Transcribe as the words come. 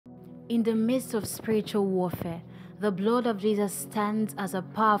In the midst of spiritual warfare, the blood of Jesus stands as a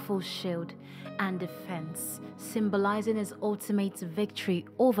powerful shield and defense, symbolizing his ultimate victory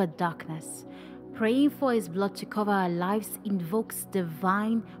over darkness. Praying for his blood to cover our lives invokes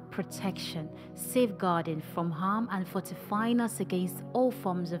divine protection, safeguarding from harm and fortifying us against all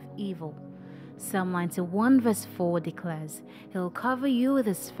forms of evil. Psalm 91 verse 4 declares, "He'll cover you with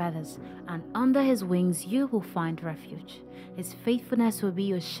his feathers, and under his wings you will find refuge. His faithfulness will be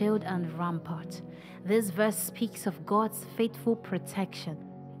your shield and rampart." This verse speaks of God's faithful protection,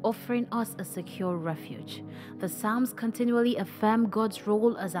 offering us a secure refuge. The Psalms continually affirm God's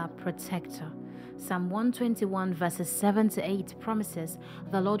role as our protector. Psalm 121 verses 7 to 8 promises,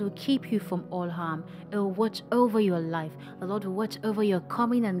 "The Lord will keep you from all harm. He will watch over your life. The Lord will watch over your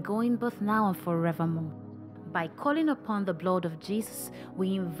coming and going both now and forevermore." By calling upon the blood of Jesus,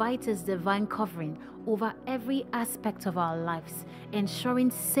 we invite his divine covering over every aspect of our lives,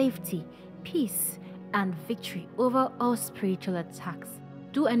 ensuring safety, peace, and victory over all spiritual attacks.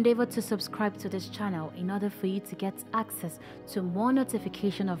 Do endeavor to subscribe to this channel in order for you to get access to more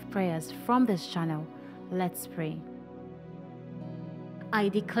notification of prayers from this channel. Let's pray. I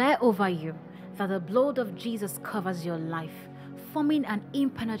declare over you that the blood of Jesus covers your life, forming an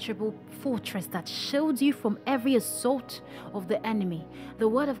impenetrable fortress that shields you from every assault of the enemy. The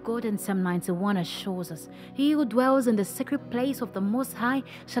word of God in Psalm 91 assures us, "He who dwells in the secret place of the Most High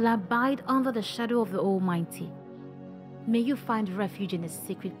shall abide under the shadow of the Almighty." May you find refuge in a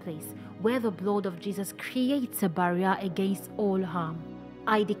secret place where the blood of Jesus creates a barrier against all harm.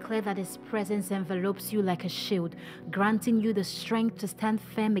 I declare that his presence envelopes you like a shield, granting you the strength to stand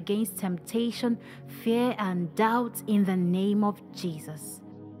firm against temptation, fear, and doubt in the name of Jesus.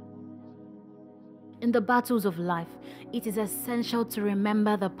 In the battles of life, it is essential to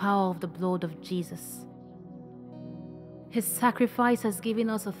remember the power of the blood of Jesus. His sacrifice has given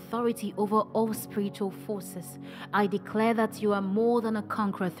us authority over all spiritual forces. I declare that you are more than a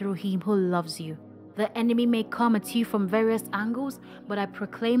conqueror through him who loves you. The enemy may come at you from various angles, but I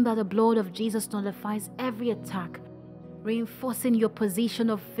proclaim that the blood of Jesus nullifies every attack, reinforcing your position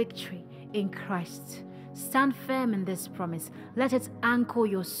of victory in Christ. Stand firm in this promise. Let it anchor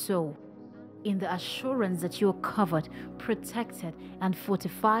your soul in the assurance that you are covered, protected, and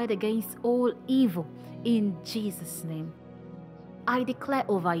fortified against all evil in Jesus' name. I declare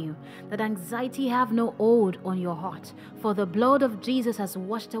over you that anxiety have no hold on your heart, for the blood of Jesus has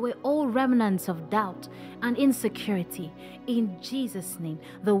washed away all remnants of doubt and insecurity. In Jesus' name,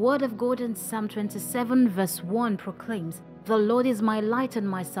 the word of God in Psalm 27 verse 1 proclaims, "The Lord is my light and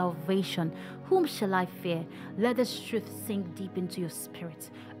my salvation. Whom shall I fear?" Let this truth sink deep into your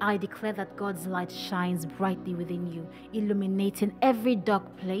spirit. I declare that God's light shines brightly within you, illuminating every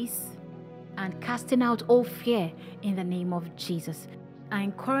dark place and casting out all fear in the name of Jesus. I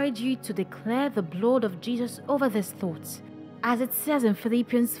encourage you to declare the blood of Jesus over these thoughts. As it says in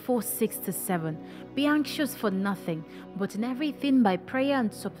Philippians 4:6-7, "Be anxious for nothing, but in everything by prayer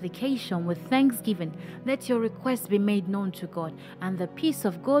and supplication with thanksgiving, let your requests be made known to God, and the peace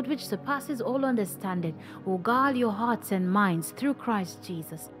of God which surpasses all understanding will guard your hearts and minds through Christ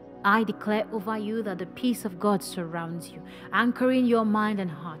Jesus." I declare over you that the peace of God surrounds you, anchoring your mind and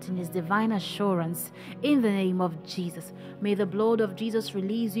heart in his divine assurance in the name of Jesus. May the blood of Jesus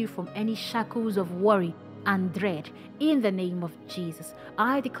release you from any shackles of worry and dread in the name of Jesus.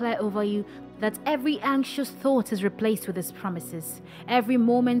 I declare over you that every anxious thought is replaced with his promises. Every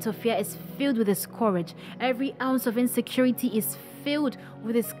moment of fear is filled with his courage. Every ounce of insecurity is filled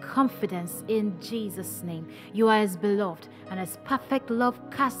with his confidence in Jesus' name. You are his beloved, and his perfect love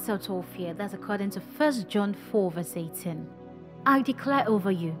casts out all fear. That's according to 1 John 4 verse 18. I declare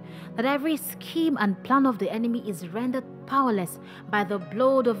over you that every scheme and plan of the enemy is rendered powerless by the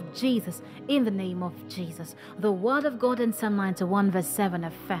blood of Jesus in the name of Jesus. The word of God in Psalm 91 verse 7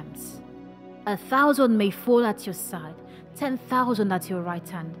 affirms, "1,000 may fall at your side, 10,000 at your right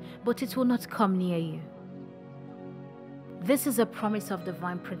hand, but it will not come near you." This is a promise of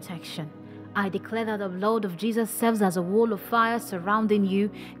divine protection. I declare that the blood of Jesus serves as a wall of fire surrounding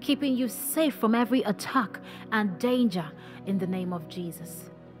you, keeping you safe from every attack and danger in the name of Jesus.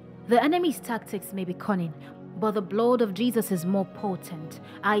 The enemy's tactics may be cunning, but the blood of Jesus is more potent.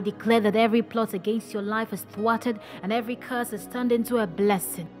 I declare that every plot against your life is thwarted and every curse is turned into a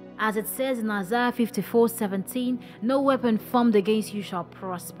blessing. As it says in Isaiah 54:17, "No weapon formed against you shall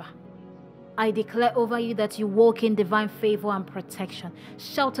prosper." I declare over you that you walk in divine favor and protection,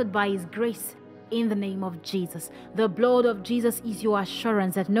 sheltered by his grace in the name of Jesus. The blood of Jesus is your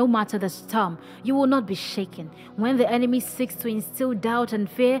assurance that no matter the storm, you will not be shaken. When the enemy seeks to instill doubt and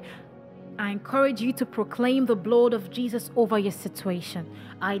fear, I encourage you to proclaim the blood of Jesus over your situation.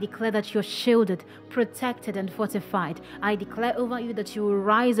 I declare that you're shielded, protected, and fortified. I declare over you that you will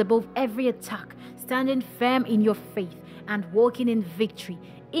rise above every attack, standing firm in your faith and walking in victory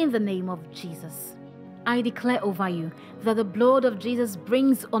in the name of Jesus. I declare over you that the blood of Jesus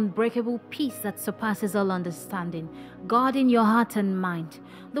brings unbreakable peace that surpasses all understanding, guarding your heart and mind.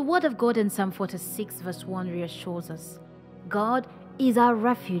 The word of God in Psalm 46 verse 1 reassures us, God is our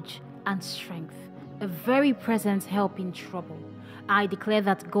refuge and strength, a very present help in trouble. I declare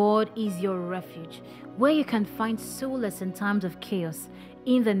that God is your refuge, where you can find solace in times of chaos,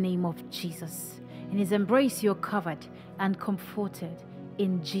 in the name of Jesus. In His embrace you're covered and comforted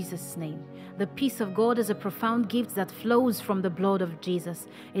in Jesus' name. The peace of God is a profound gift that flows from the blood of Jesus.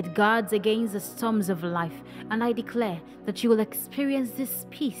 It guards against the storms of life, and I declare that you will experience this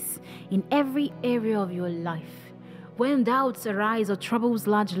peace in every area of your life. When doubts arise or troubles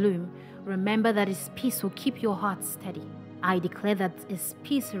large loom, remember that His peace will keep your heart steady. I declare that His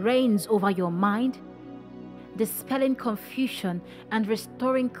peace reigns over your mind, dispelling confusion and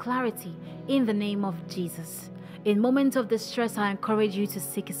restoring clarity in the name of Jesus. In moments of distress, I encourage you to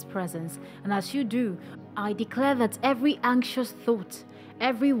seek His presence, and as you do, I declare that every anxious thought,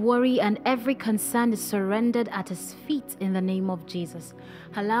 every worry and every concern is surrendered at His feet in the name of Jesus.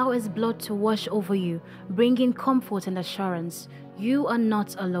 Allow His blood to wash over you, bringing comfort and assurance. You are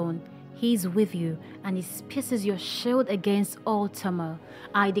not alone. He is with you, and His peace is your shield against all turmoil.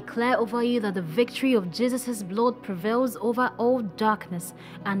 I declare over you that the victory of Jesus' blood prevails over all darkness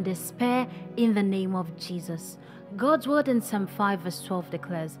and despair in the name of Jesus. God's word in Psalm 5 verse 12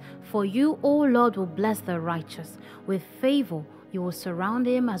 declares, For you, O Lord, will bless the righteous. With favor you will surround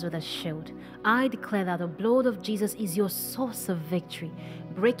him as with a shield. I declare that the blood of Jesus is your source of victory,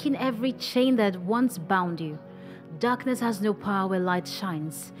 breaking every chain that once bound you. Darkness has no power where light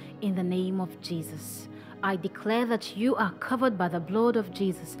shines, in the name of Jesus. I declare that you are covered by the blood of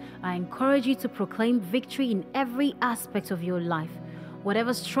Jesus. I encourage you to proclaim victory in every aspect of your life.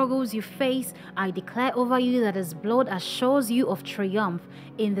 Whatever struggles you face, I declare over you that His blood assures you of triumph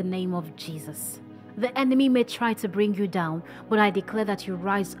in the name of Jesus. The enemy may try to bring you down, but I declare that you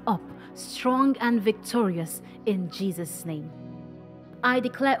rise up, strong and victorious in Jesus' name. I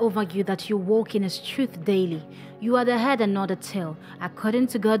declare over you that you walk in His truth daily. You are the head and not the tail, according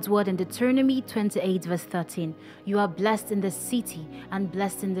to God's word in Deuteronomy 28 verse 13. You are blessed in the city and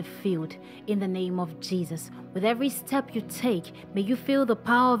blessed in the field, in the name of Jesus. With every step you take, may you feel the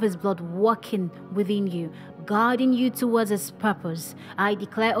power of His blood working within you, guiding you towards His purpose. I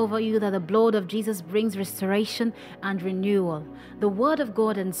declare over you that the blood of Jesus brings restoration and renewal. The word of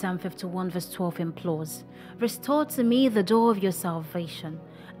God in Psalm 51 verse 12 implores, Restore to me the door of your salvation,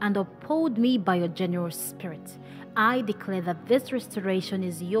 and uphold me by your generous spirit. I declare that this restoration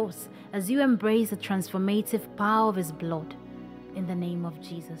is yours as you embrace the transformative power of His blood, in the name of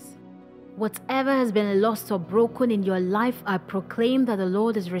Jesus. Whatever has been lost or broken in your life, I proclaim that the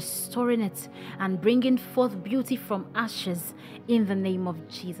Lord is restoring it and bringing forth beauty from ashes in the name of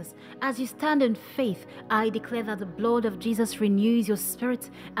Jesus. As you stand in faith, I declare that the blood of Jesus renews your spirit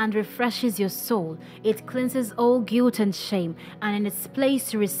and refreshes your soul. It cleanses all guilt and shame, and in its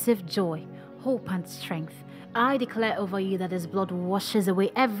place you receive joy, hope and strength. I declare over you that His blood washes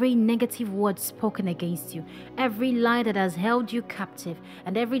away every negative word spoken against you, every lie that has held you captive,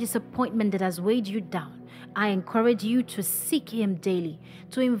 and every disappointment that has weighed you down. I encourage you to seek Him daily,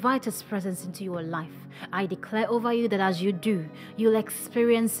 to invite His presence into your life. I declare over you that as you do, you'll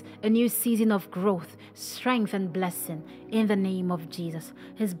experience a new season of growth, strength, and blessing in the name of Jesus.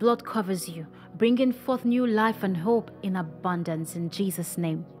 His blood covers you, bringing forth new life and hope in abundance in Jesus'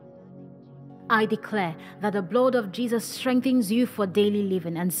 name. I declare that the blood of Jesus strengthens you for daily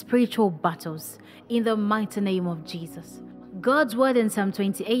living and spiritual battles in the mighty name of Jesus. God's word in Psalm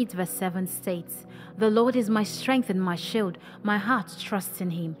 28 verse 7 states, The Lord is my strength and my shield. My heart trusts in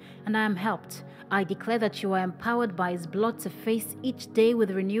Him, and I am helped. I declare that you are empowered by His blood to face each day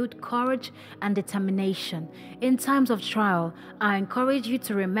with renewed courage and determination. In times of trial, I encourage you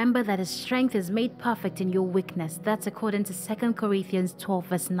to remember that His strength is made perfect in your weakness. That's according to 2 Corinthians 12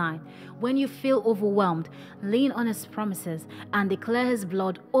 verse 9. When you feel overwhelmed, lean on His promises and declare His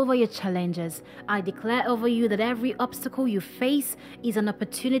blood over your challenges. I declare over you that every obstacle you face is an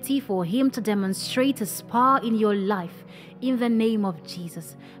opportunity for Him to demonstrate His power in your life. In the name of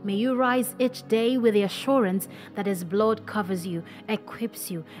Jesus, may you rise each day with the assurance that His blood covers you,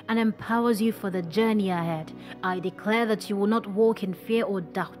 equips you, and empowers you for the journey ahead. I declare that you will not walk in fear or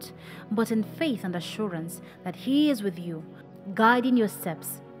doubt, but in faith and assurance that He is with you, guiding your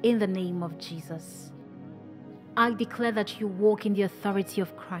steps in the name of Jesus. I declare that you walk in the authority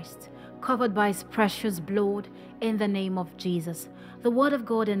of Christ, covered by his precious blood in the name of Jesus. The word of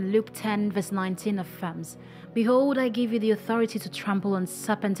God in Luke 10 verse 19 affirms, "Behold, I give you the authority to trample on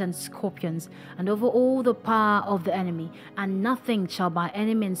serpents and scorpions, and over all the power of the enemy, and nothing shall by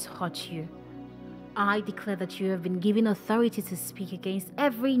any means hurt you." I declare that you have been given authority to speak against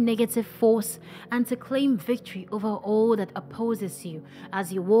every negative force and to claim victory over all that opposes you.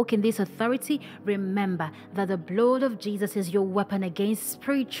 As you walk in this authority, remember that the blood of Jesus is your weapon against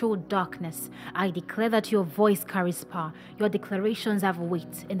spiritual darkness. I declare that your voice carries power. Your declarations have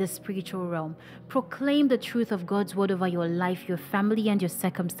weight in the spiritual realm. Proclaim the truth of God's word over your life, your family, and your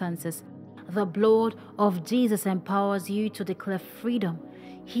circumstances. The blood of Jesus empowers you to declare freedom,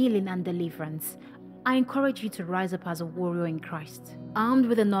 healing, and deliverance. I encourage you to rise up as a warrior in Christ, armed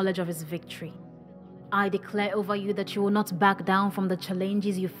with the knowledge of his victory. I declare over you that you will not back down from the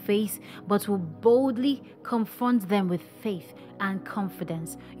challenges you face, but will boldly confront them with faith and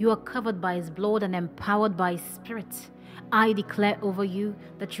confidence. You are covered by his blood and empowered by his spirit. I declare over you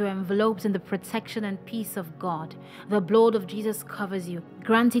that you are enveloped in the protection and peace of God. The blood of Jesus covers you,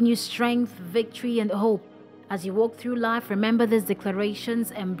 granting you strength, victory, and hope. As you walk through life, remember these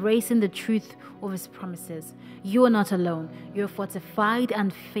declarations, embracing the truth of his promises. You are not alone. You are fortified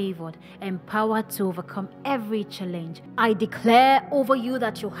and favored, empowered to overcome every challenge. I declare over you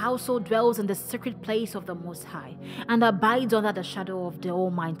that your household dwells in the secret place of the Most High and abides under the shadow of the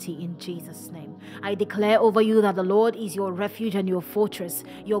Almighty in Jesus' name. I declare over you that the Lord is your refuge and your fortress,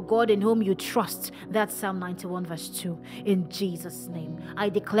 your God in whom you trust. That's Psalm 91 verse 2 in Jesus' name. I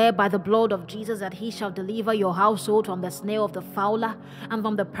declare by the blood of Jesus that he shall deliver your household from the snare of the fowler and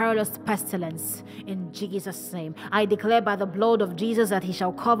from the perilous pestilence in Jesus' name. I declare by the blood of Jesus that he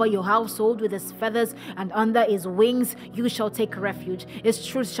shall cover your household with his feathers, and under his wings you shall take refuge. His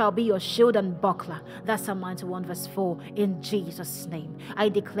truth shall be your shield and buckler. That's Psalm 91 verse 4 in Jesus' name. I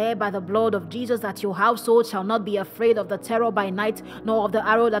declare by the blood of Jesus that your household shall not be afraid of the terror by night, nor of the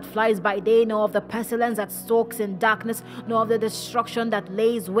arrow that flies by day, nor of the pestilence that stalks in darkness, nor of the destruction that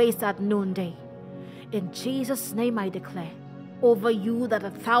lays waste at noonday. In Jesus' name I declare over you that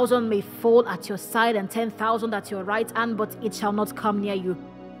 1,000 may fall at your side and 10,000 at your right hand, but it shall not come near you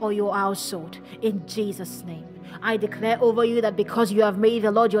or your household. In Jesus' name. I declare over you that because you have made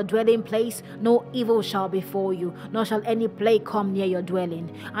the Lord your dwelling place, no evil shall befall you, nor shall any plague come near your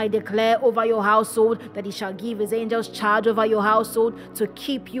dwelling. I declare over your household that he shall give his angels charge over your household to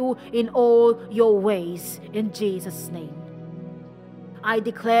keep you in all your ways. In Jesus' name. I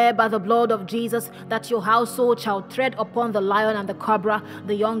declare by the blood of Jesus that your household shall tread upon the lion and the cobra,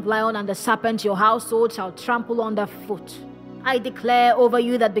 the young lion and the serpent. Your household shall trample underfoot. I declare over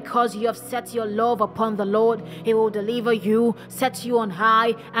you that because you have set your love upon the Lord, he will deliver you, set you on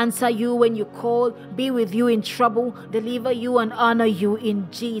high, answer you when you call, be with you in trouble, deliver you and honor you in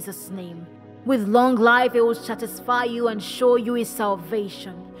Jesus' name. With long life, it will satisfy you and show you his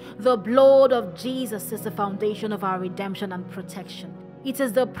salvation. The blood of Jesus is the foundation of our redemption and protection. It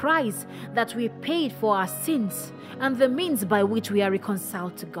is the price that we paid for our sins and the means by which we are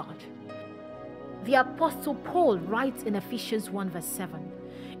reconciled to God. The Apostle Paul writes in Ephesians 1 verse 7,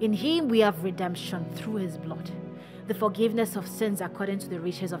 "In him we have redemption through his blood, the forgiveness of sins according to the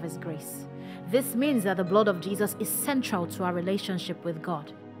riches of his grace." This means that the blood of Jesus is central to our relationship with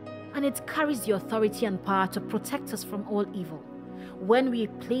God, and it carries the authority and power to protect us from all evil. When we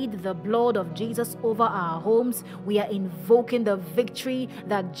plead the blood of Jesus over our homes, we are invoking the victory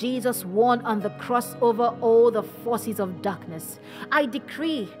that Jesus won on the cross over all the forces of darkness. I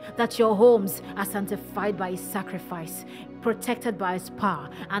decree that your homes are sanctified by his sacrifice, protected by his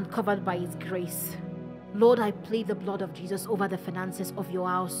power, and covered by his grace. Lord, I plead the blood of Jesus over the finances of your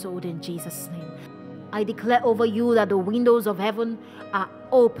household in Jesus' name. I declare over you that the windows of heaven are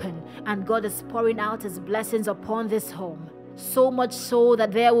open and God is pouring out his blessings upon this home. So much so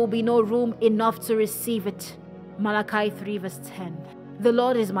that there will be no room enough to receive it. Malachi 3 verse 10. The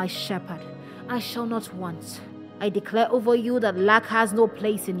Lord is my shepherd, I shall not want. I declare over you that lack has no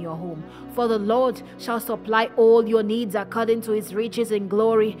place in your home, for the Lord shall supply all your needs according to his riches in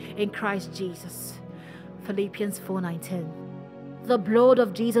glory in Christ Jesus. Philippians 4:19. The blood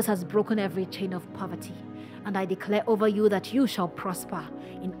of Jesus has broken every chain of poverty, and I declare over you that you shall prosper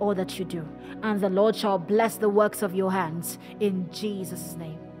in all that you do, and the Lord shall bless the works of your hands in Jesus'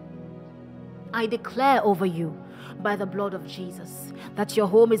 name. I declare over you by the blood of Jesus that your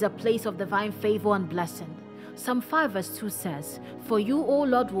home is a place of divine favor and blessing. Psalm 5 verse 2 says, "For you, O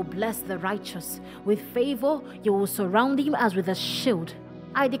Lord, will bless the righteous. With favor you will surround him as with a shield."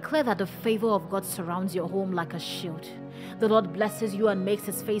 I declare that the favor of God surrounds your home like a shield. The Lord blesses you and makes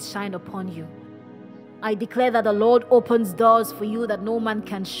his face shine upon you. I declare that the Lord opens doors for you that no man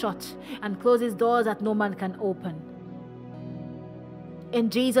can shut, and closes doors that no man can open. In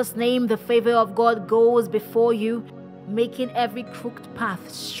Jesus' name, the favor of God goes before you, making every crooked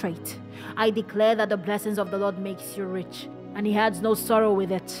path straight. I declare that the blessings of the Lord makes you rich, and He adds no sorrow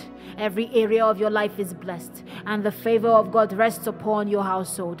with it. Every area of your life is blessed, and the favor of God rests upon your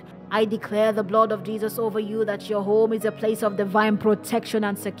household. I declare the blood of Jesus over you, that your home is a place of divine protection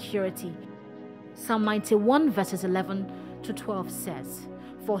and security. Psalm 91 verses 11 to 12 says,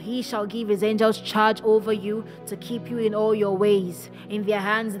 "For He shall give His angels charge over you, to keep you in all your ways. In their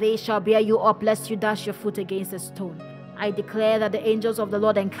hands they shall bear you up, lest you dash your foot against a stone." I declare that the angels of the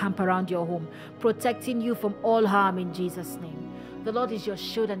Lord encamp around your home, protecting you from all harm in Jesus' name. The Lord is your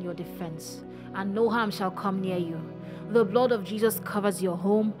shield and your defense, and no harm shall come near you. The blood of Jesus covers your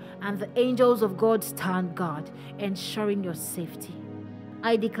home, and the angels of God stand guard, ensuring your safety.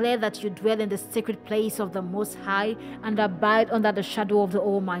 I declare that you dwell in the secret place of the Most High and abide under the shadow of the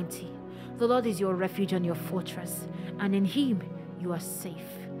Almighty. The Lord is your refuge and your fortress, and in Him you are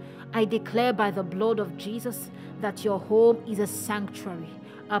safe. I declare by the blood of Jesus that your home is a sanctuary,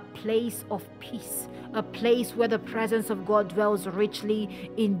 a place of peace, a place where the presence of God dwells richly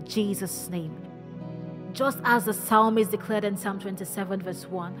in Jesus' name. Just as the psalmist declared in Psalm 27 verse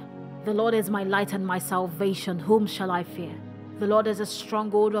 1, "The Lord is my light and my salvation, whom shall I fear? The Lord is a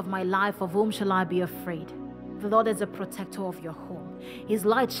stronghold of my life, of whom shall I be afraid?" The Lord is a protector of your home. His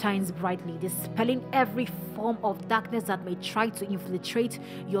light shines brightly, dispelling every form of darkness that may try to infiltrate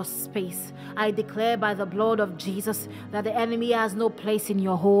your space. I declare by the blood of Jesus that the enemy has no place in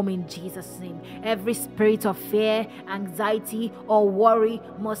your home in Jesus' name. Every spirit of fear, anxiety, or worry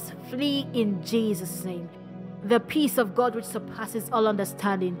must flee in Jesus' name. The peace of God, which surpasses all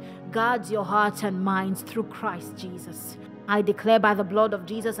understanding, guards your heart and minds through Christ Jesus. I declare by the blood of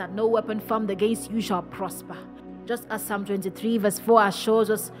Jesus that no weapon formed against you shall prosper. Just as Psalm 23 verse 4 assures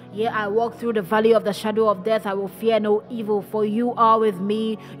us, "Yea, I walk through the valley of the shadow of death, I will fear no evil, for you are with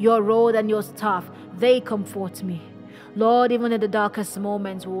me, your rod and your staff, they comfort me." Lord, even in the darkest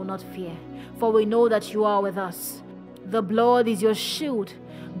moments we will not fear, for we know that you are with us. The blood is your shield,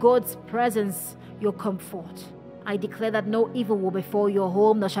 God's presence your comfort. I declare that no evil will befall your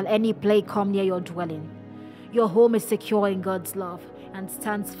home, nor shall any plague come near your dwelling. Your home is secure in God's love and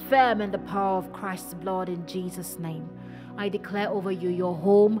stands firm in the power of Christ's blood in Jesus' name. I declare over you, your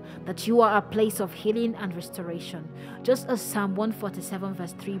home, that you are a place of healing and restoration, just as Psalm 147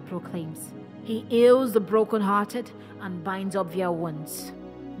 verse 3 proclaims. He heals the brokenhearted and binds up their wounds.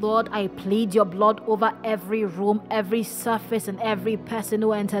 Lord, I plead your blood over every room, every surface, and every person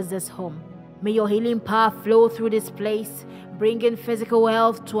who enters this home. May your healing power flow through this place, bringing physical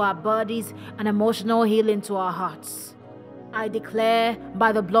health to our bodies and emotional healing to our hearts. I declare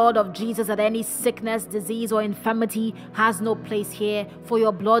by the blood of Jesus that any sickness, disease, or infirmity has no place here, for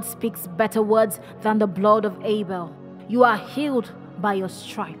your blood speaks better words than the blood of Abel. You are healed by your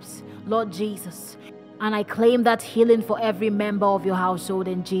stripes, Lord Jesus, and I claim that healing for every member of your household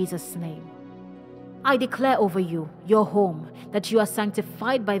in Jesus' name. I declare over you, your home, that you are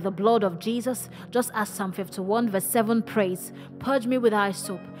sanctified by the blood of Jesus, just as Psalm 51 verse 7 prays, "Purge me with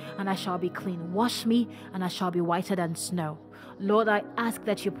hyssop, and I shall be clean. Wash me, and I shall be whiter than snow." Lord, I ask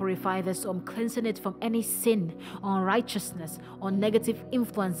that you purify this home, cleansing it from any sin, unrighteousness, or negative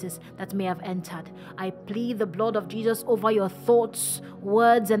influences that may have entered. I plead the blood of Jesus over your thoughts,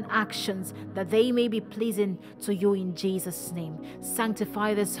 words, and actions, that they may be pleasing to you in Jesus' name.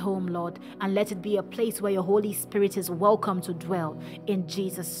 Sanctify this home, Lord, and let it be a place where your Holy Spirit is welcome to dwell in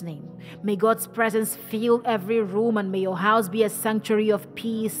Jesus' name. May God's presence fill every room, and may your house be a sanctuary of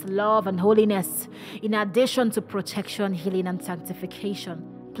peace, love, and holiness, in addition to protection, healing, and sanctification.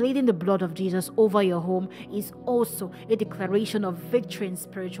 Pleading the blood of Jesus over your home is also a declaration of victory in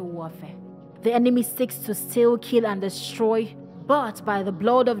spiritual warfare. The enemy seeks to steal, kill, and destroy, but by the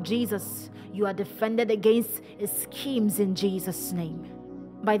blood of Jesus, you are defended against his schemes in Jesus' name.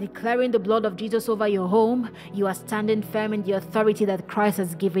 By declaring the blood of Jesus over your home, you are standing firm in the authority that Christ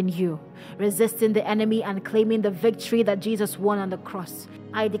has given you, resisting the enemy and claiming the victory that Jesus won on the cross.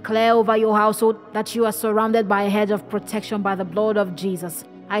 I declare over your household that you are surrounded by a hedge of protection by the blood of Jesus.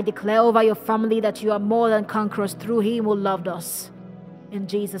 I declare over your family that you are more than conquerors through Him who loved us. In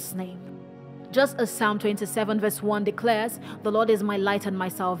Jesus' name. Just as Psalm 27 verse 1 declares, "The Lord is my light and my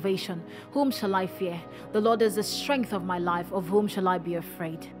salvation. Whom shall I fear? The Lord is the strength of my life. Of whom shall I be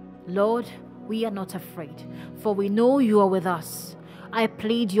afraid?" Lord, we are not afraid, for we know you are with us. I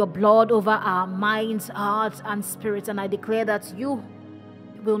plead your blood over our minds, hearts, and spirits, and I declare that you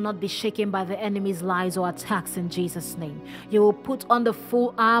will not be shaken by the enemy's lies or attacks in Jesus' name. You will put on the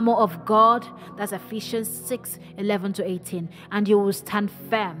full armor of God, that's Ephesians 6:11-18, and you will stand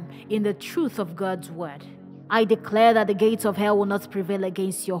firm in the truth of God's word. I declare that the gates of hell will not prevail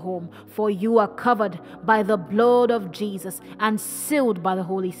against your home, for you are covered by the blood of Jesus and sealed by the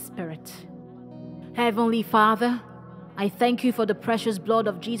Holy Spirit. Heavenly Father, I thank you for the precious blood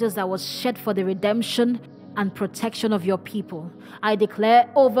of Jesus that was shed for the redemption and protection of your people. I declare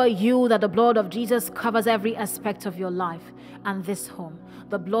over you that the blood of Jesus covers every aspect of your life and this home.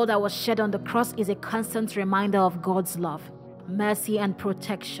 The blood that was shed on the cross is a constant reminder of God's love, mercy, and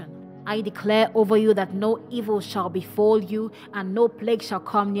protection. I declare over you that no evil shall befall you and no plague shall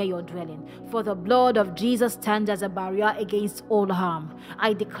come near your dwelling. For the blood of Jesus stands as a barrier against all harm.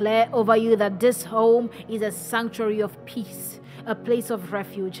 I declare over you that this home is a sanctuary of peace, a place of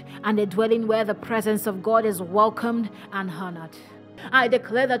refuge, and a dwelling where the presence of God is welcomed and honored. I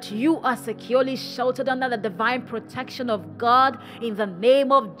declare that you are securely sheltered under the divine protection of God in the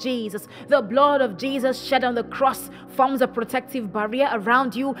name of Jesus. The blood of Jesus shed on the cross forms a protective barrier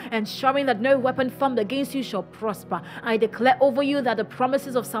around you, ensuring that no weapon formed against you shall prosper. I declare over you that the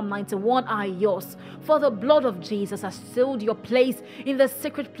promises of Psalm 91 are yours. For the blood of Jesus has sealed your place in the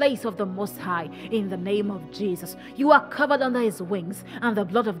secret place of the Most High in the name of Jesus. You are covered under his wings, and the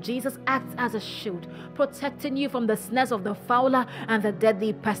blood of Jesus acts as a shield, protecting you from the snares of the fowler and the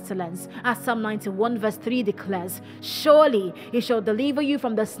deadly pestilence. As Psalm 91 verse 3 declares, surely he shall deliver you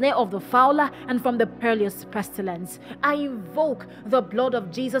from the snare of the fowler and from the perilous pestilence. I invoke the blood of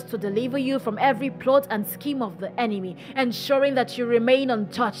Jesus to deliver you from every plot and scheme of the enemy, ensuring that you remain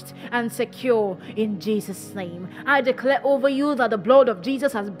untouched and secure in Jesus' name. I declare over you that the blood of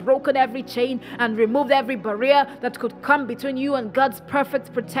Jesus has broken every chain and removed every barrier that could come between you and God's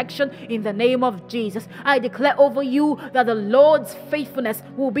perfect protection in the name of Jesus. I declare over you that the Lord's faithfulness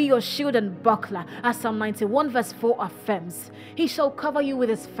will be your shield and buckler, as Psalm 91 verse 4 affirms. He shall cover you with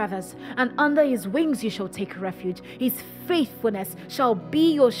his feathers, and under his wings you shall take refuge. His faithfulness shall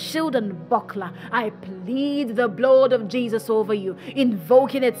be your shield and buckler. I plead the blood of Jesus over you,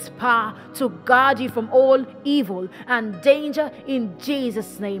 invoking its power to guard you from all evil and danger in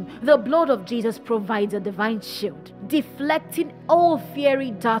Jesus' name. The blood of Jesus provides a divine shield, deflecting all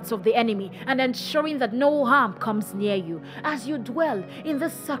fiery darts of the enemy and ensuring that no harm comes near you. As you dwell in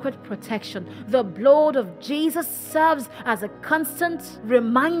this sacred protection, the blood of Jesus serves as a constant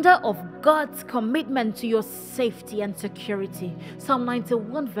reminder of God's commitment to your safety and security. Psalm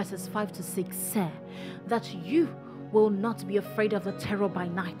 91 verses 5-6 say that you will not be afraid of the terror by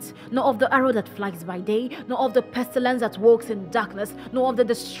night, nor of the arrow that flies by day, nor of the pestilence that walks in darkness, nor of the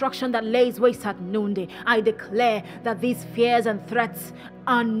destruction that lays waste at noonday. I declare that these fears and threats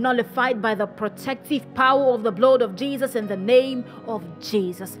are nullified by the protective power of the blood of Jesus in the name of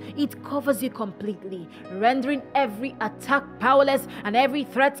Jesus. It covers you completely, rendering every attack powerless and every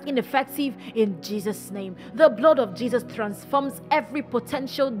threat ineffective in Jesus' name. The blood of Jesus transforms every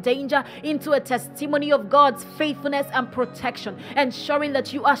potential danger into a testimony of God's faithfulness and protection, ensuring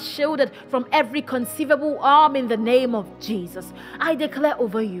that you are shielded from every conceivable harm in the name of Jesus. I declare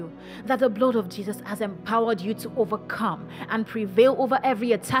over you that the blood of Jesus has empowered you to overcome and prevail over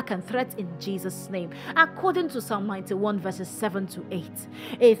every attack and threat in Jesus' name. According to Psalm 91 verses 7-8,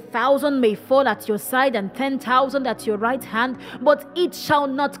 1,000 may fall at your side and 10,000 at your right hand, but it shall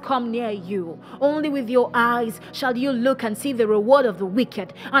not come near you. Only with your eyes shall you look and see the reward of the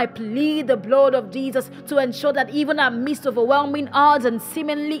wicked. I plead the blood of Jesus to ensure that even amidst overwhelming odds and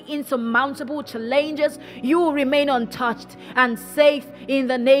seemingly insurmountable challenges, you remain untouched and safe in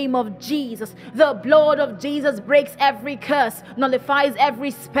the name of Jesus. The blood of Jesus breaks every curse, nullifies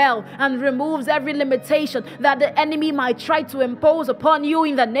every spell, and removes every limitation that the enemy might try to impose upon you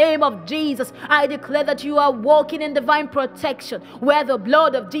in the name of Jesus. I declare that you are walking in divine protection, where the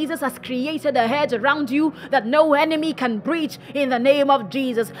blood of Jesus has created a hedge around you that no enemy can breach in the name of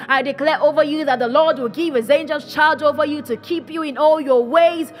Jesus. I declare over you that the Lord will give his angels charge over you to keep you in all your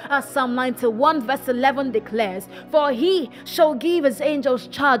ways, as Psalm 91 verse 11 declares. For he shall give his angels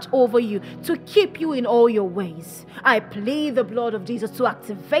charge over you to keep you in all your ways. I plead the blood of Jesus to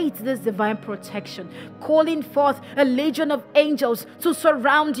activate this divine protection, calling forth a legion of angels to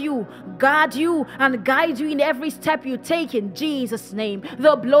surround you, guard you, and guide you in every step you take in Jesus' name.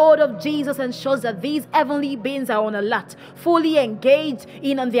 The blood of Jesus ensures that these heavenly beings are on alert, fully engaged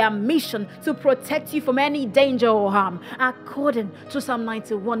in their mission to protect you from any danger or harm. According to Psalm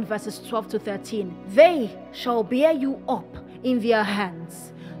 91 verses 12-13, they shall bear you up in their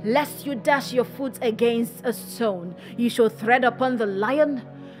hands, lest you dash your foot against a stone. You shall tread upon the lion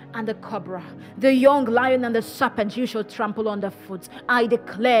and the cobra, the young lion and the serpent you shall trample underfoot. I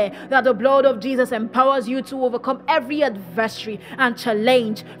declare that the blood of Jesus empowers you to overcome every adversary and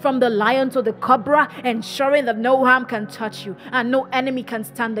challenge, from the lion to the cobra, ensuring that no harm can touch you and no enemy can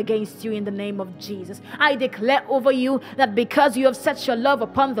stand against you in the name of Jesus. I declare over you that because you have set your love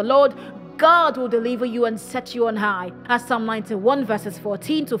upon the Lord, God will deliver you and set you on high. As Psalm 91 verses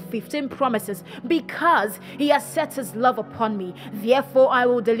 14 to 15 promises, because he has set his love upon me, therefore I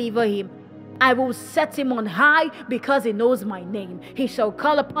will deliver him. I will set him on high because he knows my name. He shall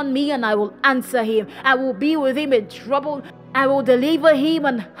call upon me and I will answer him. I will be with him in trouble. I will deliver him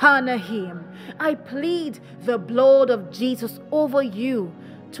and honor him. I plead the blood of Jesus over you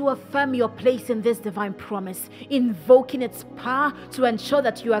to affirm your place in this divine promise, invoking its power to ensure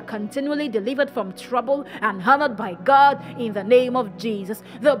that you are continually delivered from trouble and honored by God in the name of Jesus.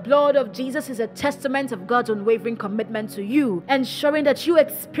 The blood of Jesus is a testament of God's unwavering commitment to you, ensuring that you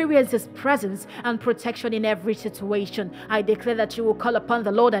experience his presence and protection in every situation. I declare that you will call upon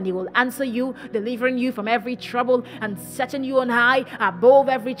the Lord and he will answer you, delivering you from every trouble and setting you on high above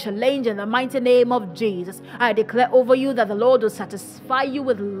every challenge in the mighty name of Jesus. I declare over you that the Lord will satisfy you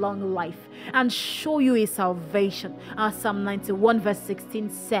with long life and show you his salvation. As Psalm 91 verse 16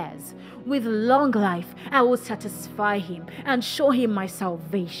 says, with long life I will satisfy him and show him my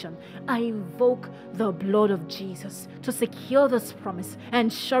salvation. I invoke the blood of Jesus to secure this promise,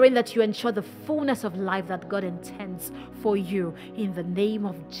 ensuring that you ensure the fullness of life that God intends for you in the name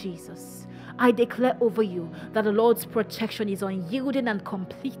of Jesus. I declare over you that the Lord's protection is unyielding and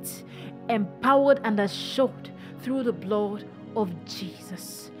complete, empowered and assured through the blood of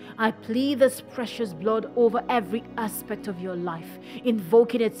Jesus. I plead this precious blood over every aspect of your life,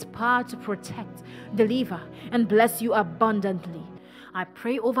 invoking its power to protect, deliver, and bless you abundantly. I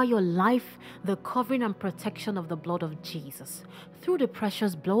pray over your life the covering and protection of the blood of Jesus. Through the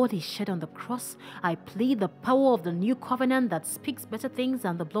precious blood he shed on the cross, I plead the power of the new covenant that speaks better things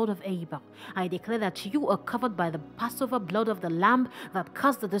than the blood of Abel. I declare that you are covered by the Passover blood of the Lamb that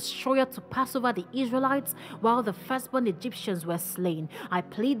caused the destroyer to pass over the Israelites while the firstborn Egyptians were slain. I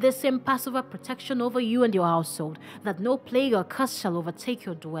plead the same Passover protection over you and your household, that no plague or curse shall overtake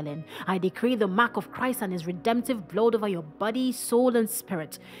your dwelling. I decree the mark of Christ and his redemptive blood over your body, soul, and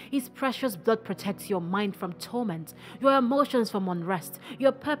spirit. His precious blood protects your mind from torment, your emotions from unrest,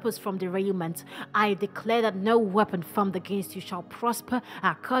 your purpose from derailment. I declare that no weapon formed against you shall prosper,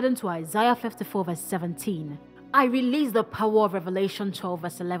 according to Isaiah 54 verse 17. I release the power of Revelation 12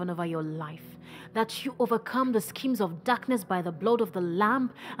 verse 11 over your life, that you overcome the schemes of darkness by the blood of the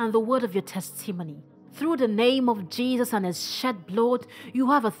Lamb and the word of your testimony. Through the name of Jesus and his shed blood,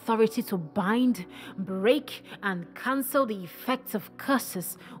 you have authority to bind, break, and cancel the effects of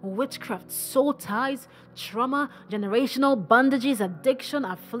curses, witchcraft, soul ties, trauma, generational bondages, addiction,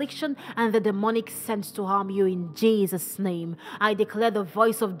 affliction, and the demonic sent to harm you in Jesus' name. I declare the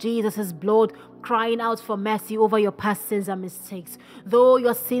voice of Jesus' blood crying out for mercy over your past sins and mistakes. Though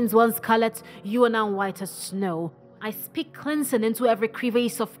your sins once scarlet, you are now white as snow. I speak cleansing into every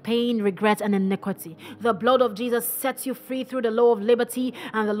crevice of pain, regret, and iniquity. The blood of Jesus sets you free through the law of liberty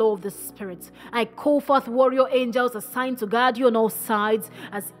and the law of the Spirit. I call forth warrior angels assigned to guard you on all sides,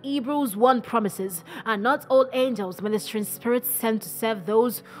 as Hebrews 1 promises, and not all angels ministering spirits sent to serve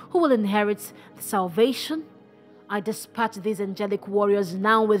those who will inherit salvation. I dispatch these angelic warriors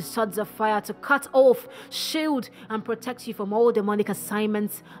now with swords of fire to cut off, shield, and protect you from all demonic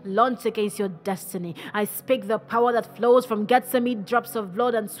assignments launched against your destiny. I speak the power that flows from Gethsemane drops of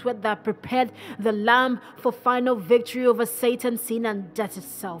blood and sweat that prepared the Lamb for final victory over Satan, sin, and death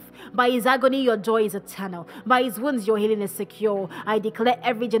itself. By his agony, your joy is eternal. By his wounds, your healing is secure. I declare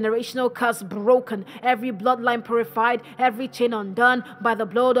every generational curse broken, every bloodline purified, every chain undone by the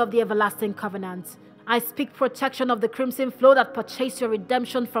blood of the everlasting covenant. I speak protection of the crimson flow that purchased your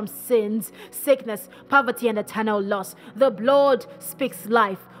redemption from sins, sickness, poverty, and eternal loss. The blood speaks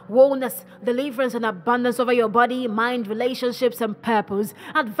life, wholeness, deliverance, and abundance over your body, mind, relationships, and purpose.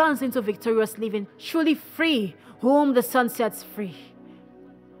 Advance into victorious living, truly free, whom the Son sets free.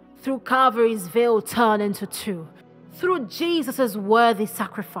 Through Calvary's veil torn into two, through Jesus' worthy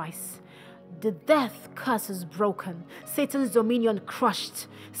sacrifice, the death curse is broken, Satan's dominion crushed,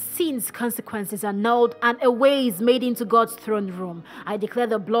 sin's consequences annulled, and a way is made into God's throne room. I declare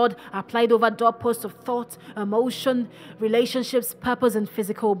the blood applied over doorposts of thought, emotion, relationships, purpose, and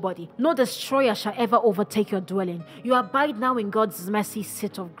physical body. No destroyer shall ever overtake your dwelling. You abide now in God's mercy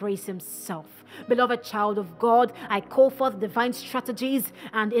seat of grace himself. Beloved child of God, I call forth divine strategies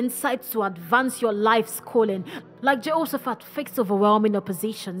and insights to advance your life's calling. Like Jehoshaphat faced overwhelming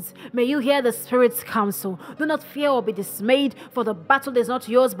oppositions, may you hear the Spirit's counsel. Do not fear or be dismayed, for the battle is not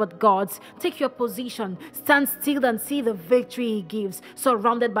yours but God's. Take your position, stand still and see the victory He gives.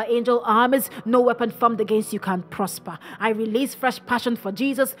 Surrounded by angel armies, no weapon formed against you can prosper. I release fresh passion for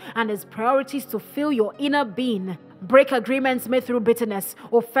Jesus and His priorities to fill your inner being. Break agreements made through bitterness,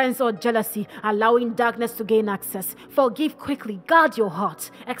 offense, or jealousy, allowing darkness to gain access. Forgive quickly, guard your heart,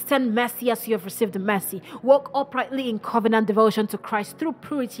 extend mercy as you have received mercy. Walk uprightly in covenant devotion to Christ through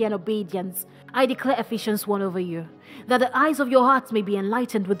purity and obedience. I declare Ephesians 1 over you, that the eyes of your hearts may be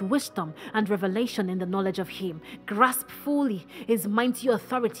enlightened with wisdom and revelation in the knowledge of Him. Grasp fully His mighty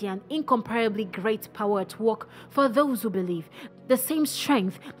authority and incomparably great power at work for those who believe. The same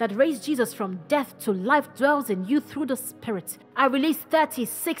strength that raised Jesus from death to life dwells in you through the Spirit. I release 30,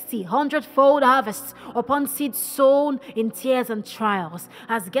 60, 100-fold harvests upon seeds sown in tears and trials.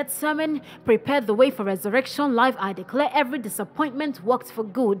 As Gethsemane prepared the way for resurrection life, I declare every disappointment worked for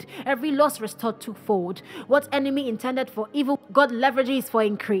good, every loss restored twofold. What enemy intended for evil, God leverages for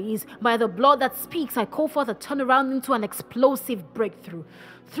increase. By the blood that speaks, I call forth a turnaround into an explosive breakthrough.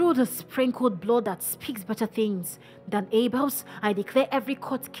 Through the sprinkled blood that speaks better things than Abel's, I declare every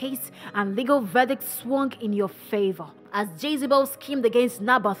court case and legal verdict swung in your favor. As Jezebel schemed against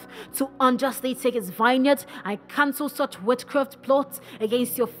Naboth to unjustly take his vineyard, I cancel such witchcraft plots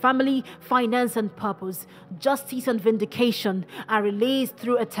against your family, finance, and purpose. Justice and vindication are released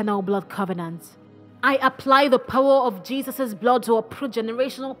through eternal blood covenants. I apply the power of Jesus' blood to uproot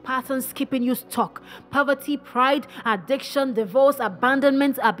generational patterns keeping you stuck. Poverty, pride, addiction, divorce,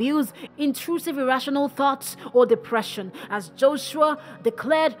 abandonment, abuse, intrusive irrational thoughts, or depression. As Joshua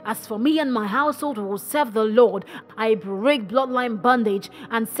declared, as for me and my household, we will serve the Lord. I break bloodline bondage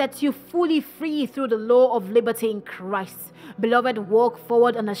and set you fully free through the law of liberty in Christ. Beloved, walk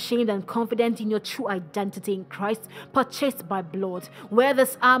forward unashamed and confident in your true identity in Christ, purchased by blood. Wear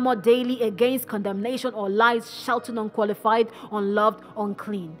this armor daily against condemnation or lies, shouting unqualified, unloved,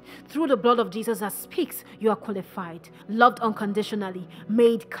 unclean. Through the blood of Jesus that speaks, you are qualified, loved unconditionally,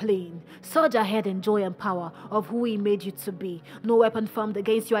 made clean. Surge ahead in joy and power of who He made you to be. No weapon formed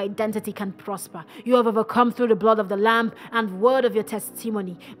against your identity can prosper. You have overcome through the blood of the Lamb and word of your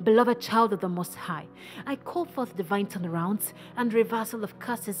testimony. Beloved child of the Most High, I call forth divine turnarounds and reversal of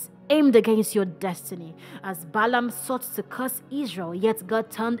curses aimed against your destiny. As Balaam sought to curse Israel, yet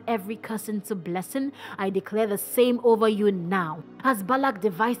God turned every curse into blessing, I declare the same over you now. As Balak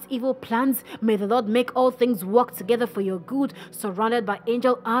devised evil plans, may the Lord make all things work together for your good. Surrounded by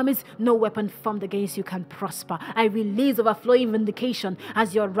angel armies, no weapon formed against you can prosper. I release overflowing vindication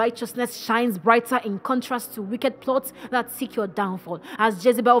as your righteousness shines brighter in contrast to wicked plots that seek your downfall. As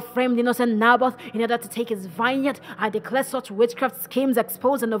Jezebel framed innocent Naboth in order to take his vineyard, I declare such witchcraft schemes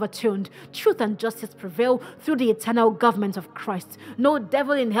exposed and overturned. Truth and justice prevail through the eternal government of Christ. No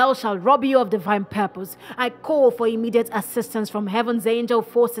devil in hell shall rob you of divine purpose. I call for immediate assistance from heaven's angel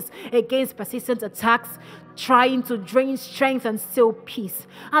forces against persistent attacks trying to drain strength and steal peace.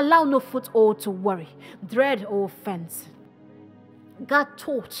 Allow no foothold to worry, dread, or offense. Guard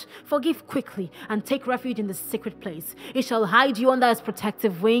torch, forgive quickly, and take refuge in the secret place. He shall hide you under His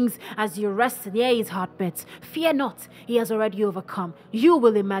protective wings as you rest near His heartbeat. Fear not, He has already overcome. You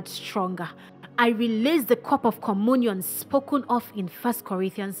will emerge stronger. I release the cup of communion spoken of in 1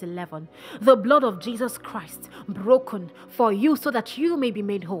 Corinthians 11. The blood of Jesus Christ broken for you so that you may be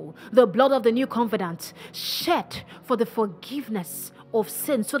made whole. The blood of the new covenant shed for the forgiveness of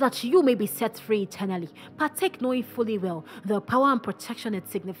sin so that you may be set free eternally. Partake knowing fully well the power and protection it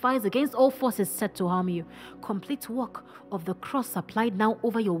signifies against all forces set to harm you. Complete work of the cross applied now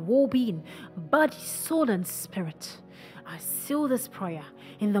over your whole being, body, soul, and spirit. I seal this prayer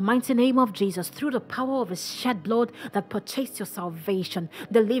in the mighty name of Jesus through the power of His shed blood that purchased your salvation,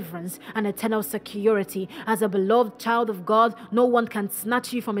 deliverance, and eternal security. As a beloved child of God, no one can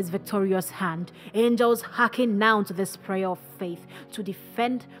snatch you from His victorious hand. Angels, hearken now to this prayer of faith to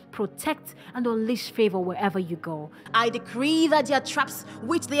defend, protect, and unleash favor wherever you go. I decree that their traps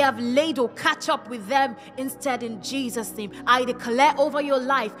which they have laid will catch up with them instead in Jesus' name. I declare over your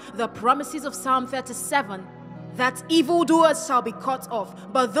life the promises of Psalm 37. That evildoers shall be cut off,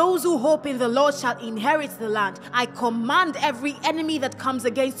 but those who hope in the Lord shall inherit the land. I command every enemy that comes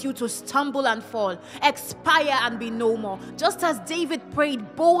against you to stumble and fall, expire and be no more. Just as David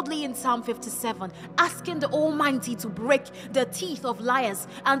prayed boldly in Psalm 57, asking the Almighty to break the teeth of liars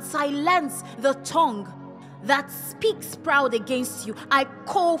and silence the tongue that speaks proud against you. I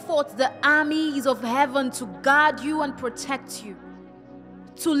call forth the armies of heaven to guard you and protect you,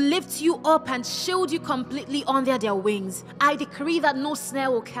 to lift you up and shield you completely under their wings. I decree that no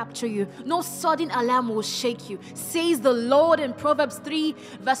snare will capture you, no sudden alarm will shake you, says the Lord in Proverbs 3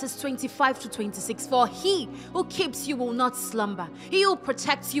 verses 25 to 26. For he who keeps you will not slumber, he who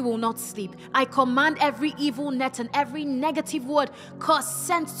protects you will not sleep. I command every evil net and every negative word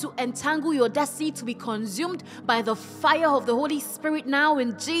sent to entangle your destiny to be consumed by the fire of the Holy Spirit now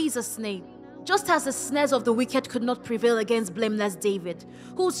in Jesus' name. Just as the snares of the wicked could not prevail against blameless David,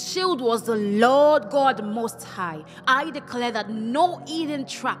 whose shield was the Lord God Most High, I declare that no hidden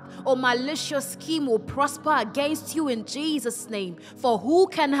trap or malicious scheme will prosper against you in Jesus' name. For who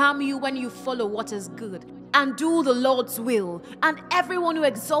can harm you when you follow what is good and do the Lord's will? And everyone who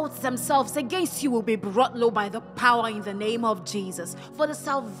exalts themselves against you will be brought low by the power in the name of Jesus. For the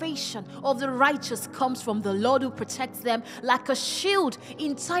salvation of the righteous comes from the Lord who protects them like a shield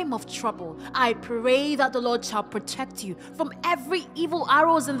in time of trouble. I pray that the Lord shall protect you from every evil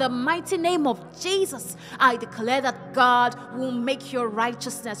arrows in the mighty name of Jesus. I declare that God will make your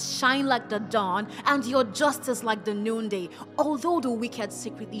righteousness shine like the dawn and your justice like the noonday. Although the wicked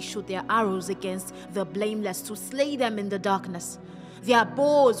secretly shoot their arrows against the blameless to slay them in the darkness, their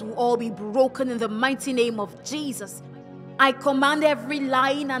bows will all be broken in the mighty name of Jesus. I command every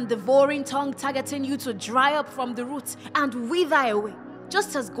lying and devouring tongue targeting you to dry up from the root and wither away.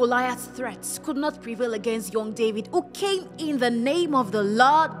 Just as Goliath's threats could not prevail against young David, who came in the name of the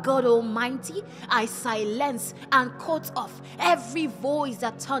Lord God Almighty, I silence and cut off every voice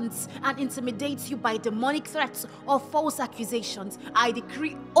that taunts and intimidates you by demonic threats or false accusations. I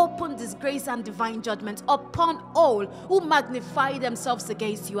decree open disgrace and divine judgment upon all who magnify themselves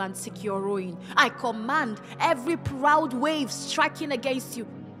against you and seek your ruin. I command every proud wave striking against you,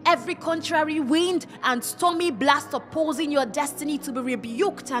 every contrary wind and stormy blast opposing your destiny to be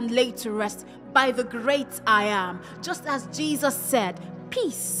rebuked and laid to rest by the great I am. Just as Jesus said,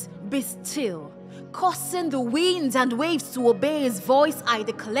 "Peace, be still," causing the winds and waves to obey his voice, I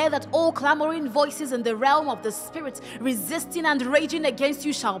declare that all clamoring voices in the realm of the spirit, resisting and raging against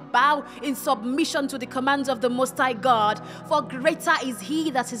you, shall bow in submission to the commands of the Most High God. For greater is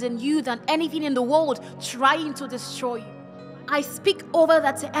he that is in you than anything in the world trying to destroy you. I speak over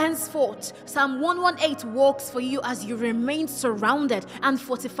that henceforth Psalm 118 works for you as you remain surrounded and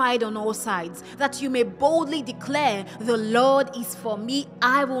fortified on all sides, that you may boldly declare, "The Lord is for me,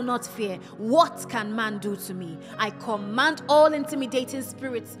 I will not fear. What can man do to me?" I command all intimidating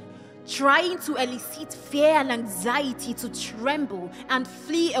spirits trying to elicit fear and anxiety to tremble and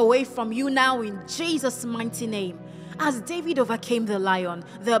flee away from you now in Jesus' mighty name. As David overcame the lion,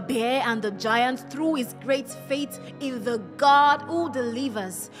 the bear, and the giant through his great faith in the God who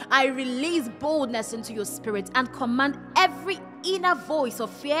delivers, I release boldness into your spirit and command every inner voice of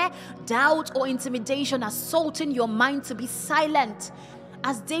fear, doubt, or intimidation assaulting your mind to be silent.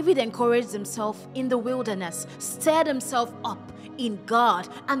 As David encouraged himself in the wilderness, stirred himself up in God,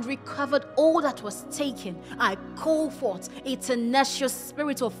 and recovered all that was taken, I call forth a tenacious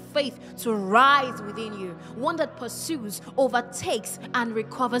spirit of faith to rise within you, one that pursues, overtakes, and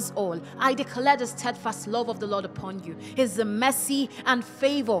recovers all. I declare the steadfast love of the Lord upon you, his mercy and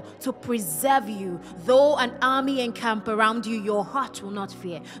favor to preserve you. Though an army encamp around you, your heart will not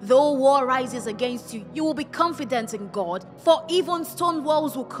fear. Though war rises against you, you will be confident in God. For even stone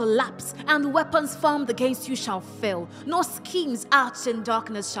walls will collapse, and weapons formed against you shall fail. No schemes arched in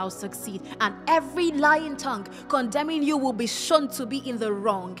darkness shall succeed, and every lying tongue condemning you will be shown to be in the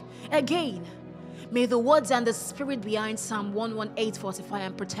wrong. Again, may the words and the spirit behind Psalm 118 fortify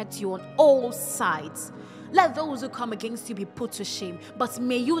and protect you on all sides. Let those who come against you be put to shame, but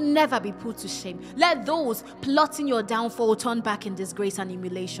may you never be put to shame. Let those plotting your downfall turn back in disgrace and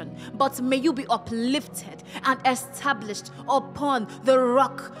humiliation, but may you be uplifted and established upon the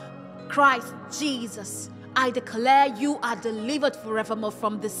rock, Christ Jesus. I declare you are delivered forevermore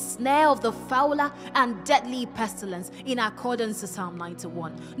from the snare of the fowler and deadly pestilence, in accordance to Psalm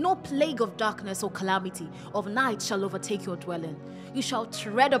 91. No plague of darkness or calamity of night shall overtake your dwelling. You shall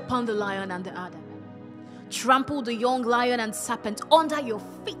tread upon the lion and the adder, trample the young lion and serpent under your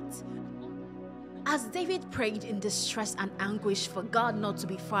feet. As David prayed in distress and anguish for God not to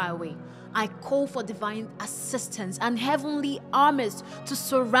be far away, I call for divine assistance and heavenly armies to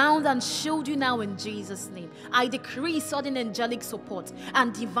surround and shield you now in Jesus' name. I decree sudden angelic support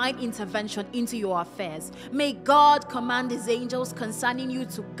and divine intervention into your affairs. May God command his angels concerning you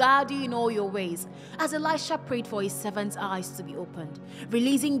to guard you in all your ways. As Elisha prayed for his servant's eyes to be opened,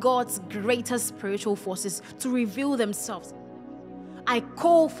 releasing God's greatest spiritual forces to reveal themselves, I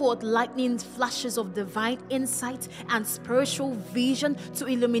call forth lightning flashes of divine insight and spiritual vision to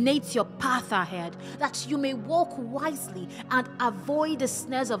illuminate your path ahead, that you may walk wisely and avoid the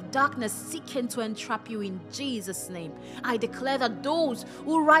snares of darkness seeking to entrap you in Jesus' name. I declare that those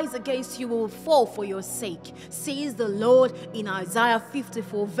who rise against you will fall for your sake, says the Lord in Isaiah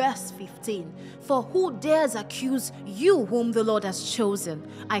 54 verse 15. For who dares accuse you whom the Lord has chosen?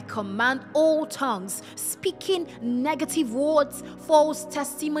 I command all tongues speaking negative words, false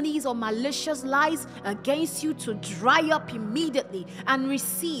testimonies, or malicious lies against you to dry up immediately and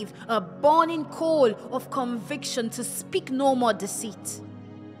receive a burning coal of conviction to speak no more deceit.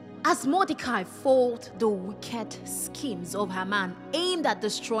 As Mordecai foiled the wicked schemes of Haman aimed at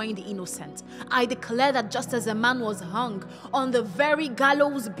destroying the innocent, I declare that just as a man was hung on the very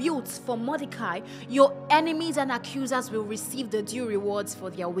gallows built for Mordecai, your enemies and accusers will receive the due rewards for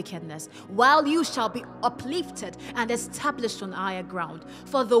their wickedness, while you shall be uplifted and established on higher ground.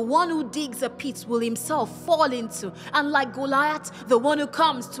 For the one who digs a pit will himself fall into, and like Goliath, the one who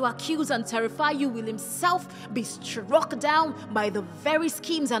comes to accuse and terrify you will himself be struck down by the very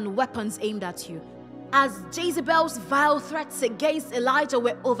schemes and weapons aimed at you. As Jezebel's vile threats against Elijah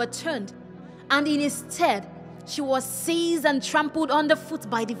were overturned, and in his stead she was seized and trampled underfoot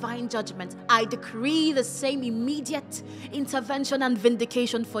by divine judgment, I decree the same immediate intervention and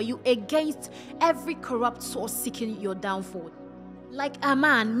vindication for you against every corrupt source seeking your downfall. Like a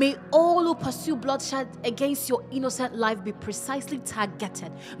man, may all who pursue bloodshed against your innocent life be precisely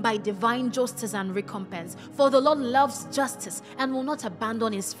targeted by divine justice and recompense. For the Lord loves justice and will not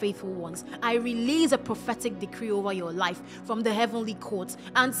abandon his faithful ones. I release a prophetic decree over your life from the heavenly courts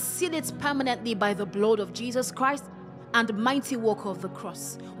and seal it permanently by the blood of Jesus Christ and the mighty work of the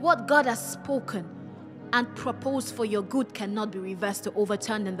cross. What God has spoken and proposed for your good cannot be reversed or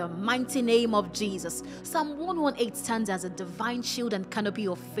overturned in the mighty name of Jesus. Psalm 118 stands as a divine shield and canopy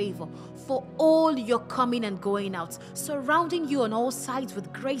of favor for all your coming and going out, surrounding you on all sides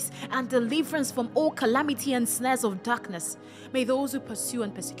with grace and deliverance from all calamity and snares of darkness. May those who pursue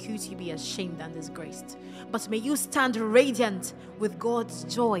and persecute you be ashamed and disgraced, but may you stand radiant with God's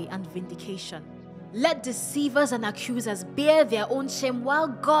joy and vindication. Let deceivers and accusers bear their own shame while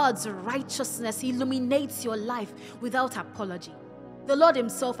God's righteousness illuminates your life without apology. The Lord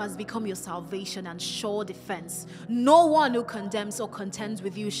himself has become your salvation and sure defense. No one who condemns or contends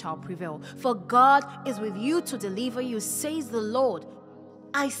with you shall prevail, for God is with you to deliver you, says the Lord.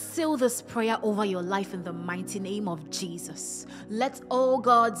 I seal this prayer over your life in the mighty name of Jesus. Let all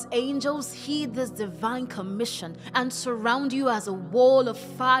God's angels heed this divine commission and surround you as a wall of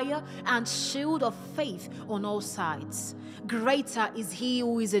fire and shield of faith on all sides. Greater is he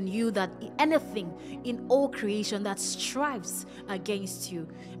who is in you than anything in all creation that strives against you.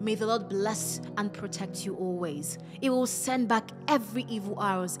 May the Lord bless and protect you always. He will send back every evil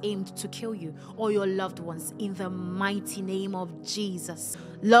arrows aimed to kill you or your loved ones in the mighty name of Jesus.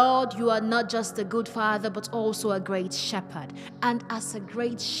 Lord, you are not just a good father, but also a great shepherd. And as a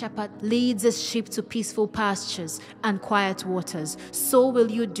great shepherd leads his sheep to peaceful pastures and quiet waters, so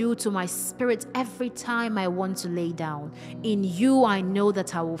will you do to my spirit every time I want to lay down. In you I know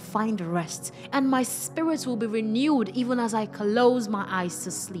that I will find rest, and my spirit will be renewed even as I close my eyes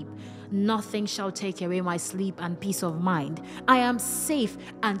to sleep. Nothing shall take away my sleep and peace of mind. I am safe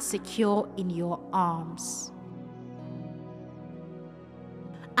and secure in your arms.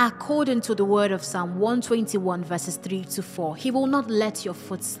 According to the word of Psalm 121 verses 3 to 4, he will not let your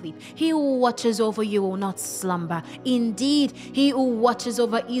foot sleep. He who watches over you will not slumber. Indeed, he who watches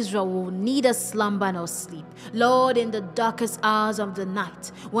over Israel will neither slumber nor sleep. Lord, in the darkest hours of the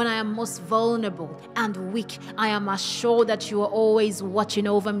night, when I am most vulnerable and weak, I am assured that you are always watching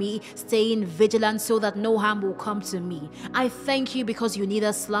over me, staying vigilant so that no harm will come to me. I thank you because you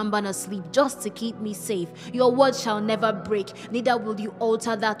neither slumber nor sleep just to keep me safe. Your word shall never break, neither will you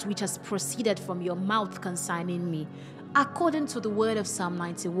alter that which has proceeded from your mouth concerning me. According to the word of Psalm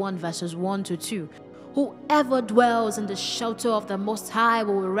 91 verses 1 to 2, whoever dwells in the shelter of the Most High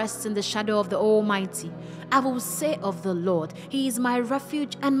will rest in the shadow of the Almighty. I will say of the Lord, he is my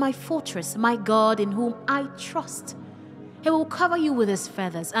refuge and my fortress, my God in whom I trust. He will cover you with his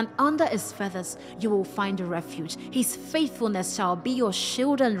feathers, and under his feathers you will find a refuge. His faithfulness shall be your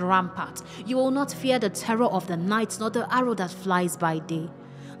shield and rampart. You will not fear the terror of the night, nor the arrow that flies by day.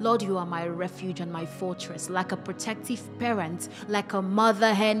 Lord, you are my refuge and my fortress, like a protective parent, like a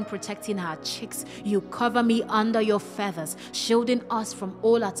mother hen protecting her chicks. You cover me under your feathers, shielding us from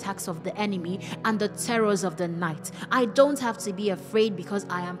all attacks of the enemy and the terrors of the night. I don't have to be afraid because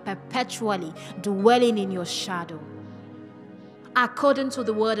I am perpetually dwelling in your shadow. According to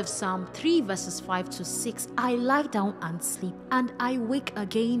the word of Psalm 3 verses 5 to 6, I lie down and sleep, and I wake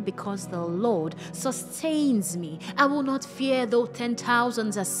again because the Lord sustains me. I will not fear though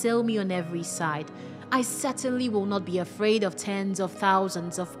 10,000 assail me on every side. I certainly will not be afraid of tens of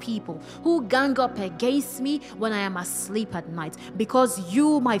thousands of people who gang up against me when I am asleep at night, because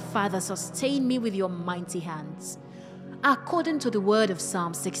you, my Father, sustain me with your mighty hands. According to the word of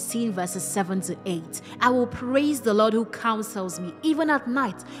Psalm 16 verses 7 to 8, I will praise the Lord who counsels me. Even at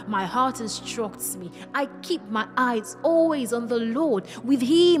night, my heart instructs me. I keep my eyes always on the Lord. With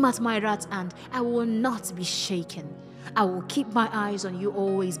him at my right hand, I will not be shaken. I will keep my eyes on you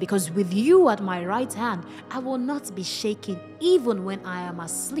always, because with you at my right hand, I will not be shaken even when I am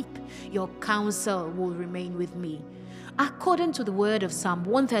asleep. Your counsel will remain with me. According to the word of Psalm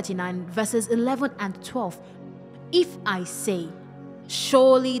 139 verses 11 and 12, if I say,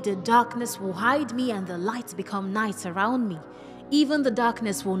 surely the darkness will hide me and the light become night around me, even the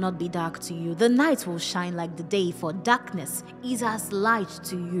darkness will not be dark to you. The night will shine like the day, for darkness is as light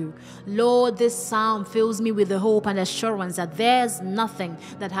to you. Lord, this psalm fills me with the hope and assurance that there's nothing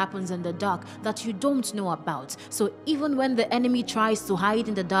that happens in the dark that you don't know about. So even when the enemy tries to hide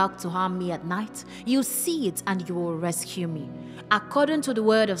in the dark to harm me at night, you see it and you will rescue me. According to the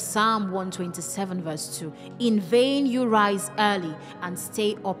word of Psalm 127 verse 2, in vain you rise early and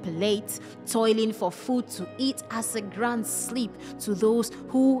stay up late, toiling for food to eat as a grant sleep to those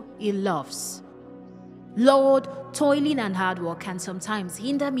who he loves. Lord, toiling and hard work can sometimes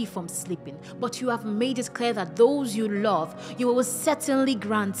hinder me from sleeping, but you have made it clear that those you love, you will certainly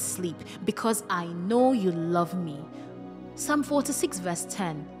grant sleep, because I know you love me. Psalm 46 verse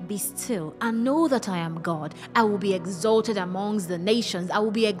 10, be still and know that I am God. I will be exalted amongst the nations. I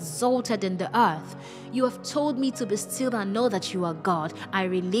will be exalted in the earth. You have told me to be still and know that you are God. I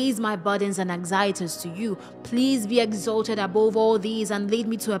release my burdens and anxieties to you. Please be exalted above all these and lead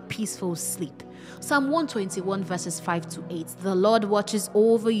me to a peaceful sleep. Psalm 121 verses 5 to 8. The Lord watches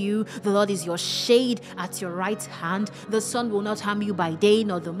over you. The Lord is your shade at your right hand. The sun will not harm you by day,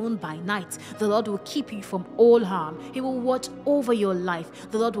 nor the moon by night. The Lord will keep you from all harm. He will watch over your life.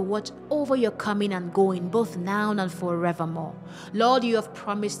 The Lord will watch over your coming and going, both now and forevermore. Lord, you have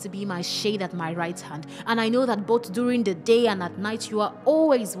promised to be my shade at my right hand, and I know that both during the day and at night you are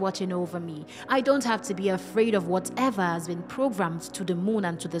always watching over me. I don't have to be afraid of whatever has been programmed to the moon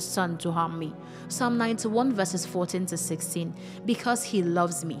and to the sun to harm me. Psalm 91 verses 14 to 16. Because he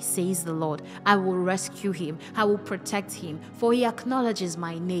loves me, says the Lord, I will rescue him. I will protect him, for he acknowledges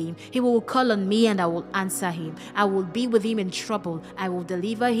my name. He will call on me and I will answer him. I will be with him in trouble. I will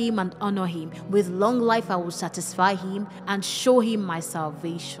deliver him and honor him. With long life I will satisfy him and show him my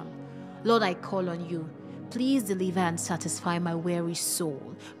salvation. Lord, I call on you. Please deliver and satisfy my weary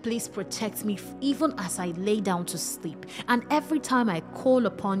soul. Please protect me even as I lay down to sleep, and every time I call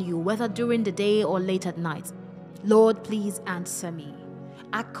upon you, whether during the day or late at night. Lord, please answer me.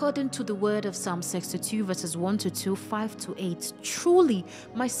 According to the word of Psalm 62 verses 1 to 2, 5 to 8, truly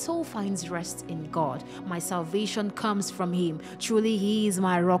my soul finds rest in God. My salvation comes from him. Truly he is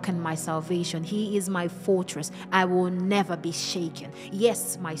my rock and my salvation. He is my fortress. I will never be shaken.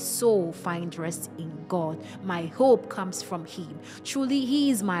 Yes, my soul finds rest in God. My hope comes from him. Truly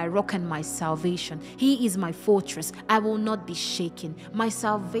he is my rock and my salvation. He is my fortress. I will not be shaken. My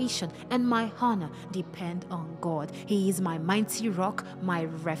salvation and my honor depend on God. He is my mighty rock, my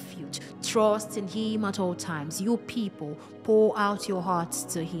refuge. Trust in him at all times. You people, pour out your hearts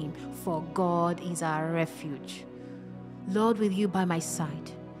to him, for God is our refuge. Lord, with you by my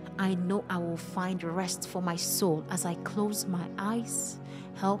side, I know I will find rest for my soul as I close my eyes.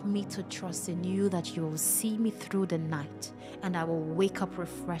 Help me to trust in you that you will see me through the night, and I will wake up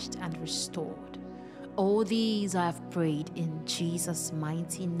refreshed and restored. All these I have prayed in Jesus'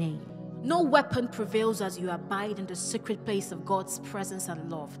 mighty name. No weapon prevails as you abide in the secret place of God's presence and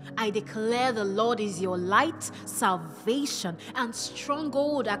love. I declare the Lord is your light, salvation, and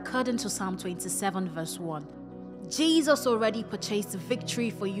stronghold, according to Psalm 27 verse 1. Jesus already purchased victory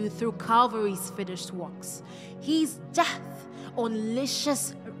for you through Calvary's finished works. His death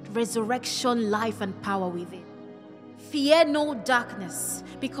unleashes resurrection, life, and power within. Fear no darkness,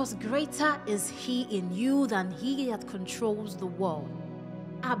 because greater is he in you than he that controls the world.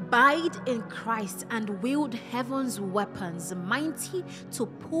 Abide in Christ and wield heaven's weapons, mighty to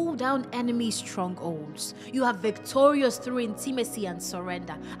pull down enemy strongholds. You are victorious through intimacy and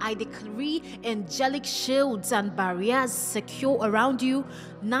surrender. I decree angelic shields and barriers secure around you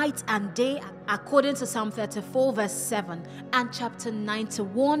night and day, according to Psalm 34 verse 7 and chapter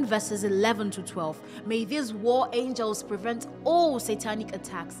 91 verses 11 to 12. May these war angels prevent all satanic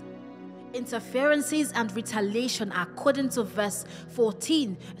attacks. interferences and retaliation according to verse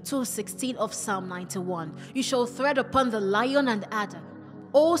 14 to 16 of Psalm 91. You shall tread upon the lion and adder.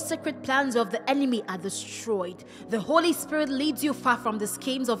 All secret plans of the enemy are destroyed. The Holy Spirit leads you far from the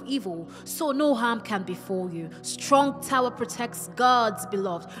schemes of evil, so no harm can befall you. Strong tower protects God's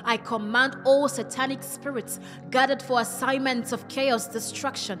beloved. I command all satanic spirits gathered for assignments of chaos,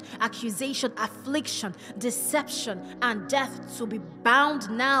 destruction, accusation, affliction, deception, and death to be bound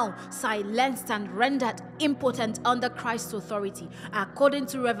now, silenced, and rendered impotent under Christ's authority. According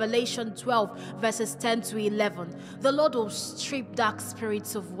to Revelation 12, verses 10 to 11, the Lord will strip dark spirits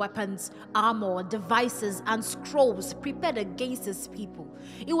of weapons, armor, devices, and scrolls prepared against his people.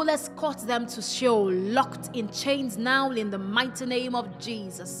 He will escort them to Sheol, locked in chains now in the mighty name of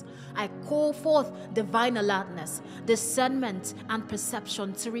Jesus. I call forth divine alertness, discernment, and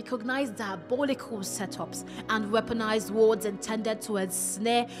perception to recognize diabolical setups and weaponized words intended to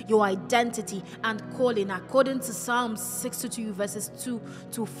ensnare your identity and calling, according to Psalm 62, verses 2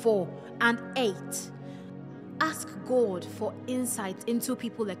 to 4 and 8. Ask God for insight into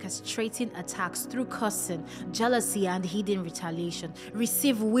people orchestrating attacks through cursing, jealousy, and hidden retaliation.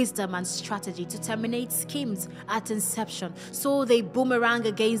 Receive wisdom and strategy to terminate schemes at inception, so they boomerang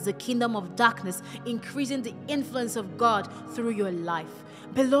against the kingdom of darkness, increasing the influence of God through your life.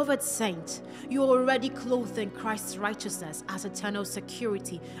 Beloved saint, you are already clothed in Christ's righteousness as eternal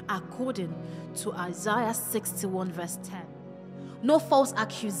security, according to Isaiah 61, verse 10. No false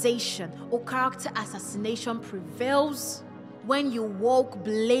accusation or character assassination prevails when you walk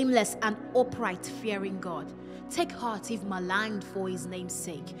blameless and upright, fearing God. Take heart if maligned for his name's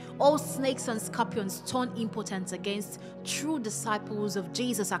sake. All snakes and scorpions turn impotent against true disciples of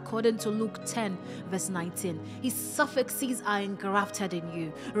Jesus, according to Luke 10, verse 19. His suffixes are engrafted in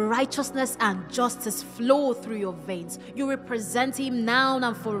you. Righteousness and justice flow through your veins. You represent him now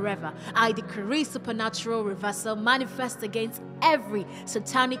and forever. I decree supernatural reversal manifest against every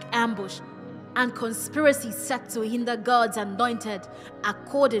satanic ambush and conspiracy set to hinder God's anointed,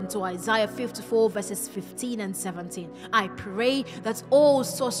 according to Isaiah 54, verses 15 and 17. I pray that all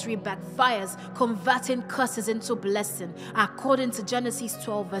sorcery backfires, converting curses into blessing, according to Genesis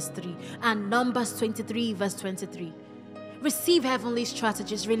 12, verse 3 and Numbers 23, verse 23. Receive heavenly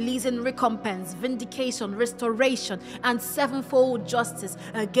strategies, releasing recompense, vindication, restoration, and sevenfold justice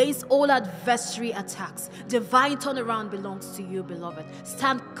against all adversary attacks. Divine turnaround belongs to you, beloved.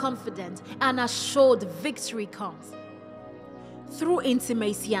 Stand confident and assured victory comes. Through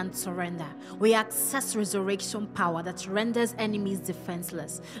intimacy and surrender, we access resurrection power that renders enemies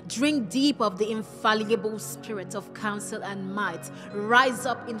defenseless. Drink deep of the infallible spirit of counsel and might. Rise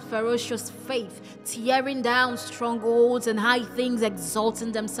up in ferocious faith, tearing down strongholds and high things,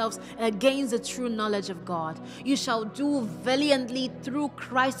 exalting themselves against the true knowledge of God. You shall do valiantly through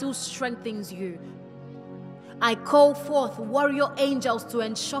Christ who strengthens you. I call forth warrior angels to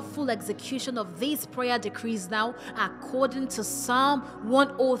ensure full execution of these prayer decrees now, according to Psalm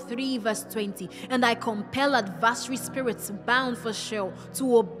 103, verse 20. And I compel adversary spirits bound for Sheol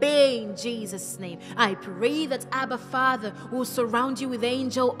to obey in Jesus' name. I pray that Abba Father will surround you with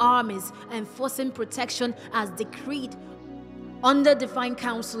angel armies, enforcing protection as decreed under divine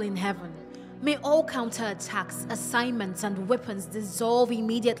counsel in heaven. May all counterattacks, assignments, and weapons dissolve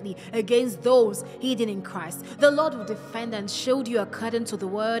immediately against those hidden in Christ. The Lord will defend and shield you according to the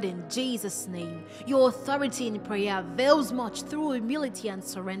word in Jesus' name. Your authority in prayer avails much through humility and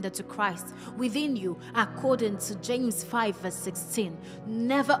surrender to Christ within you, according to James 5, verse 16.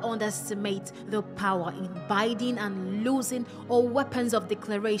 Never underestimate the power in binding and loosing all weapons of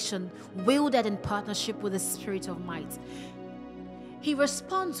declaration wielded in partnership with the Spirit of might. He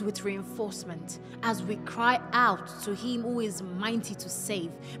responds with reinforcement as we cry out to him who is mighty to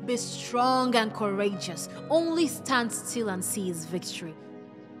save. Be strong and courageous. Only stand still and see his victory.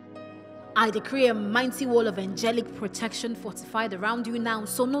 I decree a mighty wall of angelic protection fortified around you now,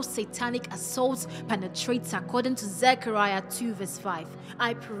 so no satanic assault penetrates, according to Zechariah 2, verse 5.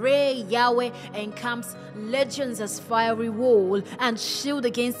 I pray Yahweh encamps legions as fiery wall and shield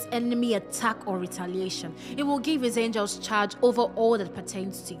against enemy attack or retaliation. He will give his angels charge over all that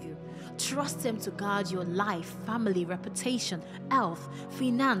pertains to you. Trust him to guard your life, family, reputation, health,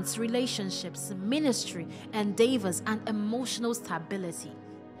 finance, relationships, ministry, endeavors, and emotional stability.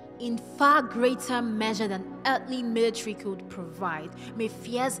 In far greater measure than earthly military could provide, may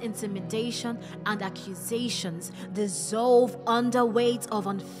fears, intimidation, and accusations dissolve under weight of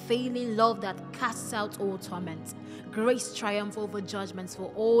unfailing love that casts out all torment. Grace triumph over judgments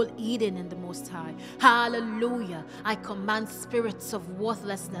for all hidden in the Most High. Hallelujah. I command spirits of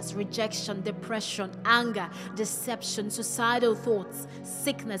worthlessness, rejection, depression, anger, deception, suicidal thoughts,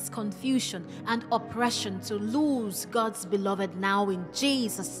 sickness, confusion, and oppression to lose God's beloved now in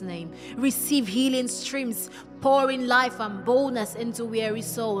Jesus' name. Receive healing streams, pouring life and boldness into weary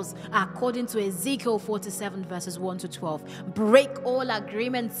souls, according to Ezekiel 47 verses 1 to 12. Break all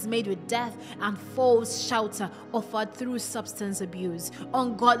agreements made with death and false shelter offered through substance abuse,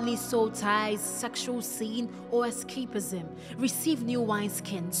 ungodly soul ties, sexual sin, or escapism. Receive new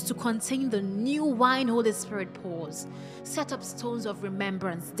wineskins to contain the new wine Holy Spirit pours. Set up stones of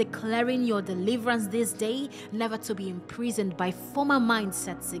remembrance, declaring your deliverance this day, never to be imprisoned by former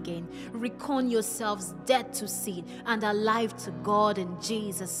mindsets again. Reckon yourselves dead to sin and alive to God in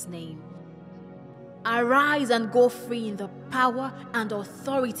Jesus' name. Arise and go free in the power and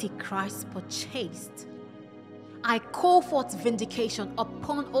authority Christ purchased. I call forth vindication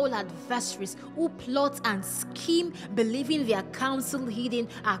upon all adversaries who plot and scheme, believing their counsel hidden,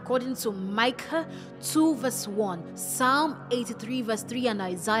 according to Micah 2 verse 1, Psalm 83 verse 3, and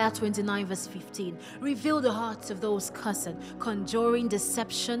Isaiah 29 verse 15. Reveal the hearts of those cursing, conjuring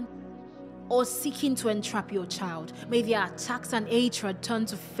deception, or seeking to entrap your child. May their attacks and hatred turn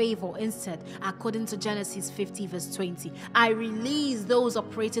to favor instead, according to Genesis 50 verse 20. I release those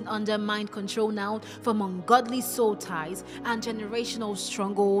operating under mind control now from ungodly soul ties and generational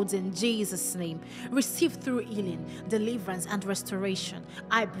strongholds in Jesus' name. Receive through healing, deliverance, and restoration.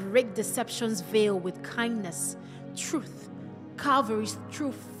 I break deception's veil with kindness, truth, Calvary's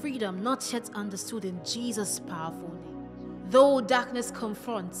true freedom, not yet understood, in Jesus' powerful name. Though darkness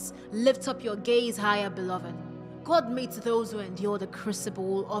confronts, lift up your gaze higher, beloved. God meets those who endure the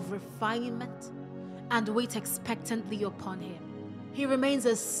crucible of refinement and wait expectantly upon him. He remains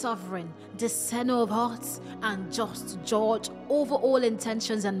a sovereign, discerner of hearts, and just judge over all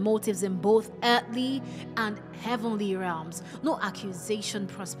intentions and motives in both earthly and heavenly realms. No accusation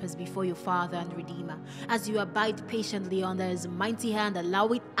prospers before your Father and Redeemer. As you abide patiently under his mighty hand,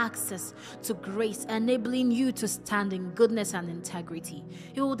 allowing access to grace, enabling you to stand in goodness and integrity.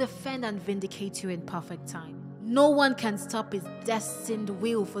 He will defend and vindicate you in perfect time. No one can stop his destined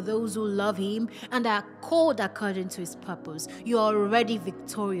will for those who love him and are called according to his purpose. You are already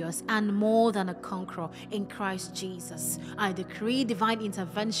victorious and more than a conqueror in Christ Jesus. I decree divine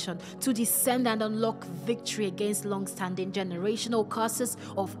intervention to descend and unlock victory against long-standing generational curses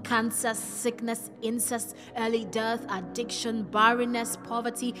of cancer, sickness, incest, early death, addiction, barrenness,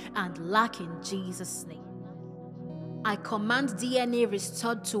 poverty, and lack in Jesus' name. I command DNA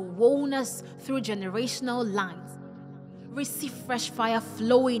restored to wholeness through generational lines. Receive fresh fire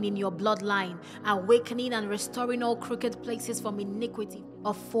flowing in your bloodline, awakening and restoring all crooked places from iniquity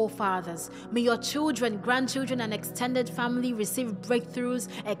of forefathers. May your children, grandchildren, and extended family receive breakthroughs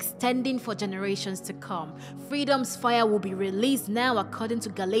extending for generations to come. Freedom's fire will be released now according to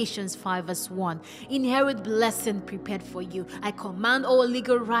Galatians 5 verse 1. Inherit blessing prepared for you. I command all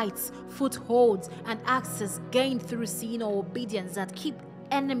legal rights, footholds, and access gained through sin or obedience that keep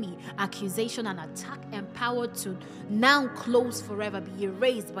enemy, accusation, and attack empowered to now close forever be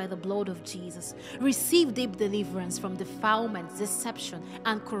erased by the blood of Jesus. Receive deep deliverance from defilement, deception,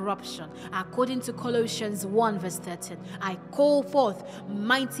 and corruption. According to Colossians 1 verse 13, I call forth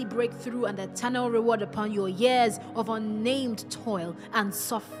mighty breakthrough and eternal reward upon your years of unnamed toil and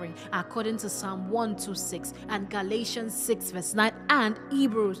suffering, according to Psalm 126 and Galatians 6 verse 9 and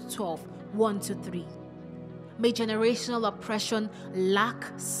Hebrews 12 1-3. May generational oppression, lack,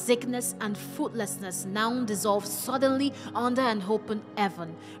 sickness, and fruitlessness now dissolve suddenly under an open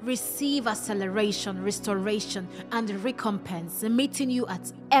heaven. Receive acceleration, restoration, and recompense, meeting you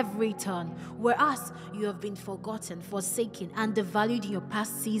at every turn. Whereas you have been forgotten, forsaken, and devalued in your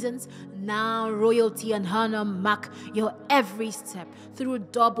past seasons, now royalty and honor mark your every step through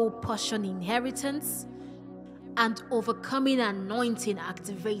double portion inheritance and overcoming anointing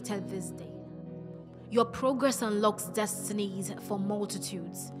activated this day. Your progress unlocks destinies for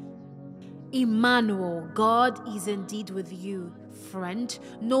multitudes. Emmanuel, God is indeed with you, friend.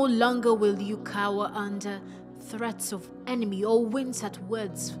 No longer will you cower under threats of enemy or wince at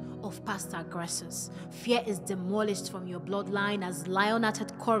words of past aggressors. Fear is demolished from your bloodline as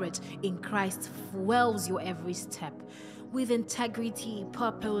lion-hearted courage in Christ fuels your every step. With integrity,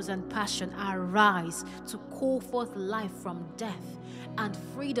 purpose, and passion, arise to call forth life from death and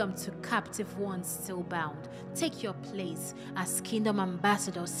freedom to captive ones still bound. Take your place as kingdom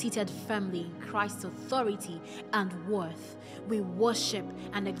ambassadors seated firmly in Christ's authority and worth. We worship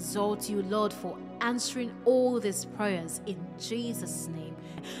and exalt you, Lord, for answering all these prayers in Jesus' name.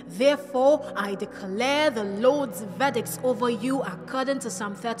 Therefore, I declare the Lord's verdicts over you according to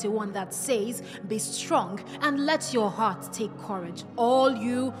Psalm 31 that says, "Be strong and let your heart take courage, all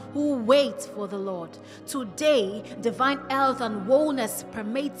you who wait for the Lord." Today, divine health and wholeness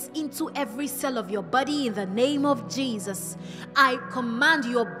permeates into every cell of your body in the name of Jesus. I command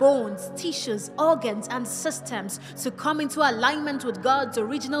your bones, tissues, organs, and systems to come into alignment with God's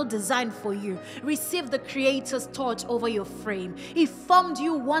original design for you. Receive the Creator's touch over your frame. He formed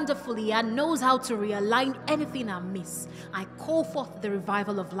you wonderfully and knows how to realign anything amiss. I call forth the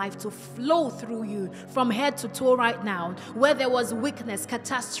revival of life to flow through you from head to toe right now. Where there was weakness,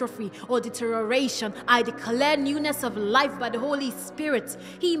 catastrophe, or deterioration, I declare newness of life by the Holy Spirit.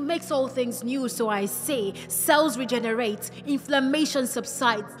 He makes all things new, so I say, cells regenerate, inflammation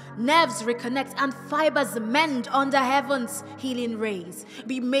subsides, nerves reconnect, and fibers mend under heaven's healing rays.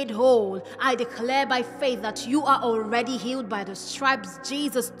 Be made whole. I declare by faith that you are already healed by the stripes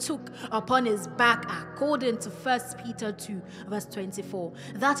Jesus took upon his back, according to 1 Peter 2 verse 24.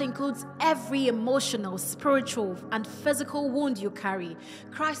 That includes every emotional, spiritual, and physical wound you carry.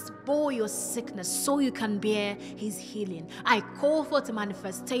 Christ bore your sickness so you can bear his healing. I call forth a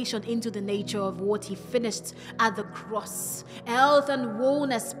manifestation into the nature of what he finished at the cross. Health and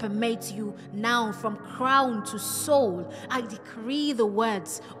wholeness permeate you now from crown to soul. I decree the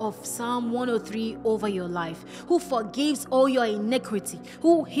words of Psalm 103 over your life. Who forgives all your iniquity,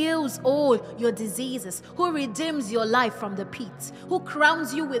 who heals all your diseases, who redeems your life from the pit, who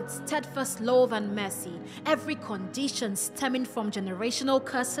crowns you with steadfast love and mercy. Every condition stemming from generational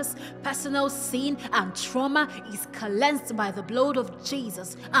curses, personal sin, and trauma is cleansed by the blood of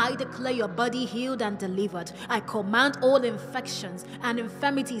Jesus. I declare your body healed and delivered. I command all infections and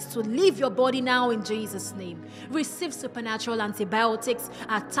infirmities to leave your body now in Jesus' name. Receive supernatural antibiotics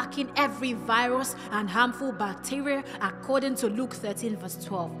attacking every virus and harmful bacteria according to Luke 13 verse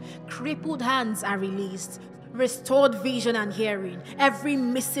 12. Crippled hands are released. Restored vision and hearing. Every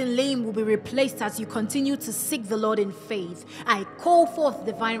missing limb will be replaced as you continue to seek the Lord in faith. I call forth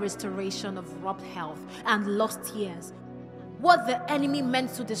divine restoration of robbed health and lost years. What the enemy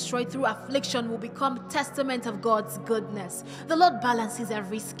meant to destroy through affliction will become testament of God's goodness. The Lord balances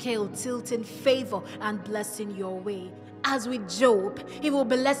every scale, tilting favor and blessing your way. As with Job, he will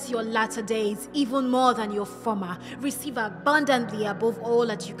bless your latter days even more than your former. Receive abundantly above all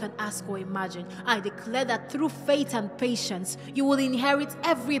that you can ask or imagine. I declare that through faith and patience, you will inherit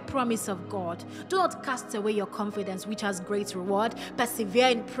every promise of God. Do not cast away your confidence, which has great reward. Persevere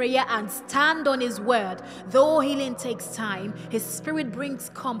in prayer and stand on his word. Though healing takes time, his spirit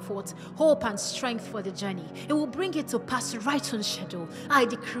brings comfort, hope, and strength for the journey. It will bring it to pass right on schedule. I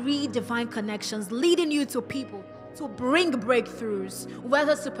decree divine connections leading you to people to bring breakthroughs,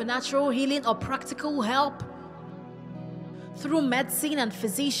 whether supernatural healing or practical help. Through medicine and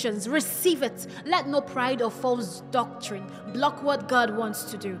physicians, receive it. Let no pride or false doctrine block what God wants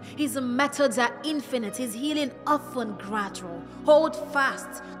to do. His methods are infinite, his healing often gradual. Hold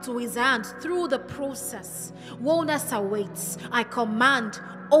fast to his hand through the process. Wellness awaits. I command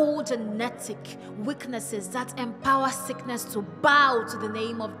all genetic weaknesses that empower sickness to bow to the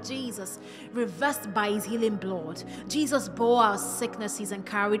name of Jesus, reversed by his healing blood. Jesus bore our sicknesses and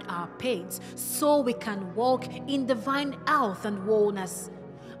carried our pains so we can walk in divine health and wholeness.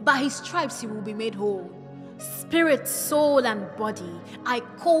 By his stripes you will be made whole. Spirit, soul, and body. I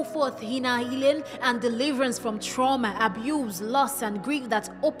call forth inner healing and deliverance from trauma, abuse, loss, and grief that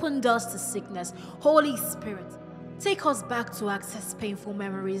open doors to sickness. Holy Spirit, take us back to access painful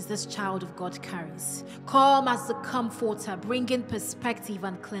memories this child of God carries. Come as the comforter, bringing perspective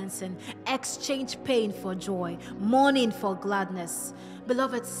and cleansing. Exchange pain for joy, mourning for gladness.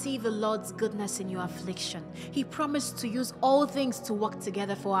 Beloved, see the Lord's goodness in your affliction. He promised to use all things to work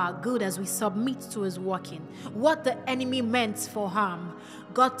together for our good as we submit to his working. What the enemy meant for harm,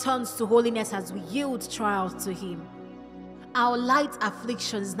 God turns to holiness as we yield trials to him. Our light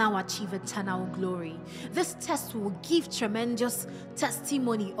afflictions now achieve eternal glory. This test will give tremendous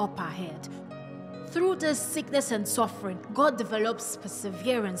testimony up ahead. Through this sickness and suffering, God develops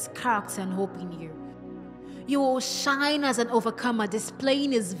perseverance, character, and hope in you. You will shine as an overcomer,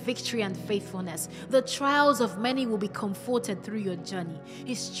 displaying his victory and faithfulness. The trials of many will be comforted through your journey.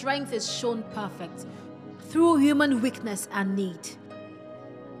 His strength is shown perfect through human weakness and need.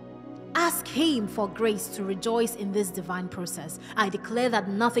 Ask him for grace to rejoice in this divine process. I declare that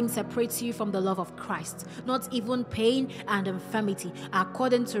nothing separates you from the love of Christ, not even pain and infirmity,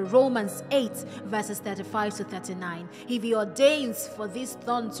 according to Romans 8 verses 35 to 39. If he ordains for this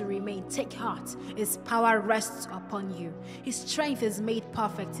thorn to remain, take heart. His power rests upon you. His strength is made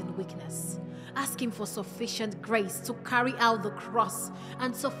perfect in weakness. Ask Him for sufficient grace to carry out the cross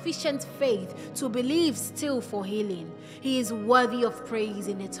and sufficient faith to believe still for healing. He is worthy of praise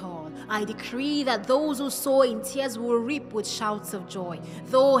in it all. I decree that those who sow in tears will reap with shouts of joy.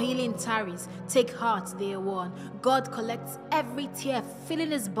 Though healing tarries, take heart, dear one. God collects every tear,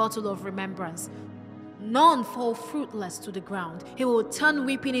 filling His bottle of remembrance. None fall fruitless to the ground. He will turn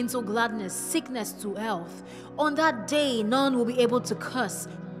weeping into gladness, sickness to health. On that day, none will be able to curse,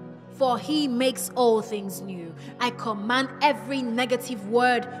 for He makes all things new. I command every negative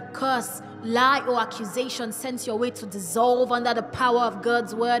word, curse, lie, or accusation sent your way to dissolve under the power of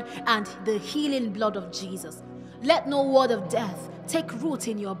God's word and the healing blood of Jesus. Let no word of death take root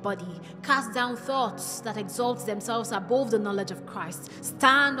in your body. Cast down thoughts that exalt themselves above the knowledge of Christ.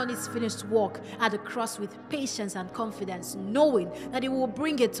 Stand on His finished work at the cross with patience and confidence, knowing that He will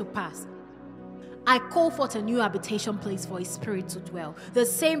bring it to pass. I call forth a new habitation place for His Spirit to dwell. The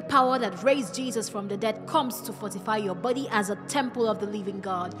same power that raised Jesus from the dead comes to fortify your body as a temple of the living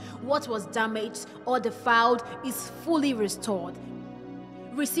God. What was damaged or defiled is fully restored.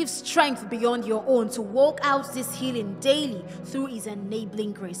 Receive strength beyond your own to walk out this healing daily through His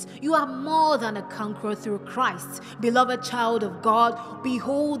enabling grace. You are more than a conqueror through Christ. Beloved child of God,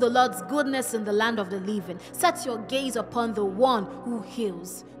 behold the Lord's goodness in the land of the living. Set your gaze upon the one who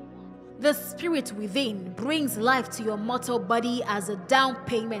heals. The Spirit within brings life to your mortal body as a down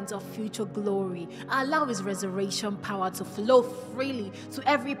payment of future glory. Allow His resurrection power to flow freely to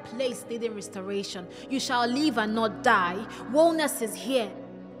every place needing restoration. You shall live and not die. Wellness is here.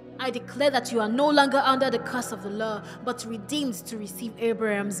 I declare that you are no longer under the curse of the law, but redeemed to receive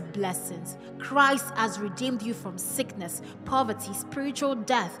Abraham's blessings. Christ has redeemed you from sickness, poverty, spiritual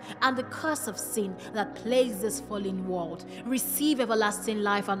death, and the curse of sin that plagues this fallen world. Receive everlasting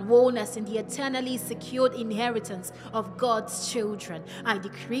life and wholeness in the eternally secured inheritance of God's children. I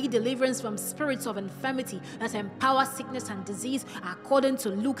decree deliverance from spirits of infirmity that empower sickness and disease according to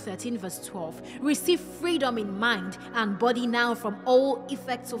Luke 13 verse 12. Receive freedom in mind and body now from all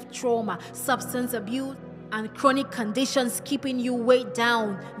effects of trauma, substance abuse, and chronic conditions keeping you weighed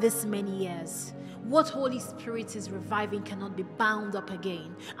down this many years. What Holy Spirit is reviving cannot be bound up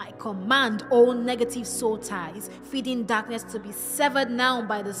again. I command all negative soul ties, feeding darkness, to be severed now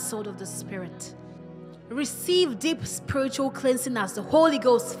by the sword of the Spirit. Receive deep spiritual cleansing as the Holy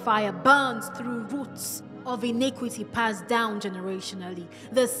Ghost fire burns through roots of iniquity passed down generationally.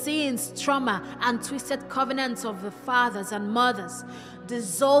 The sins, trauma, and twisted covenants of the fathers and mothers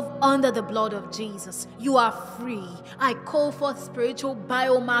dissolve under the blood of Jesus. You are free. I call forth spiritual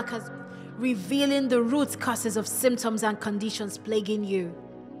biomarkers revealing the root causes of symptoms and conditions plaguing you.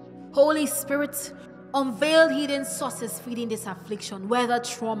 Holy Spirit, unveil hidden sources feeding this affliction, whether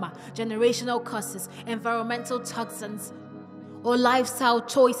trauma, generational curses, environmental toxins, or lifestyle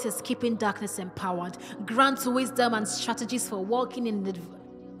choices keeping darkness empowered. Grant wisdom and strategies for walking in the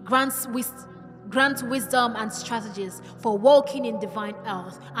Grant wisdom and strategies for walking in divine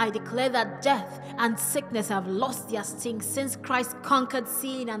health. I declare that death and sickness have lost their sting since Christ conquered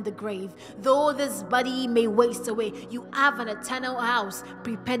sin and the grave. Though this body may waste away, you have an eternal house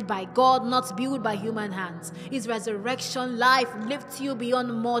prepared by God, not built by human hands. His resurrection life lifts you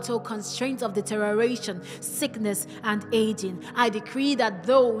beyond mortal constraints of deterioration, sickness, and aging. I decree that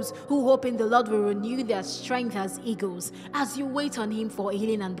those who hope in the Lord will renew their strength as eagles. As you wait on Him for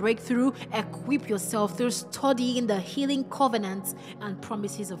healing and breakthrough, equip yourself through studying the healing covenants and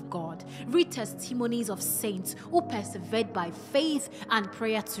promises of God. Read testimonies of saints who persevered by faith and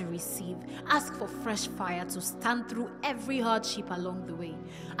prayer to receive. Ask for fresh fire to stand through every hardship along the way.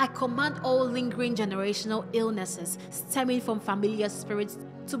 I command all lingering generational illnesses stemming from familiar spirits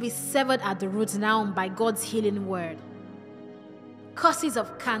to be severed at the roots now by God's healing word. Causes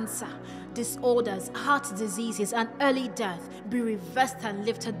of cancer, disorders, heart diseases, and early death be reversed and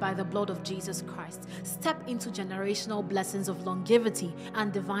lifted by the blood of Jesus Christ. Step into generational blessings of longevity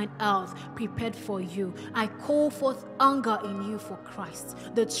and divine health prepared for you. I call forth hunger in you for Christ,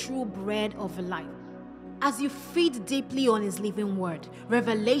 the true bread of life. As you feed deeply on His living word,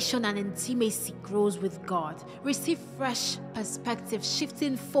 revelation and intimacy grows with God. Receive fresh perspective,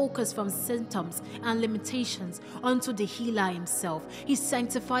 shifting focus from symptoms and limitations onto the healer Himself. He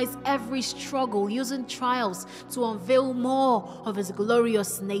sanctifies every struggle, using trials to unveil more of His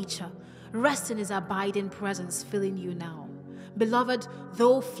glorious nature. Rest in His abiding presence, filling you now. Beloved,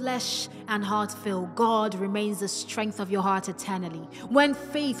 though flesh and heart fail, God remains the strength of your heart eternally. When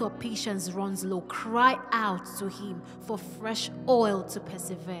faith or patience runs low, cry out to Him for fresh oil to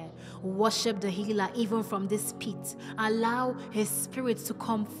persevere. Worship the healer even from this pit. Allow His Spirit to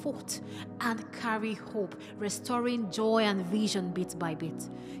comfort and carry hope, restoring joy and vision bit by bit.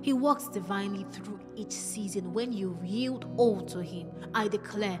 He works divinely through each season when you yield all to Him. I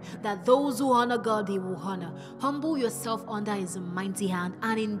declare that those who honor God, He will honor. Humble yourself under His mighty hand,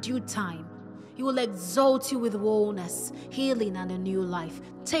 and in due time, He will exalt you with wholeness, healing, and a new life.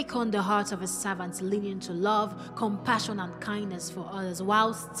 Take on the heart of His servants, leaning to love, compassion, and kindness for others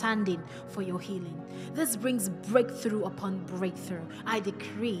while standing for your healing. This brings breakthrough upon breakthrough. I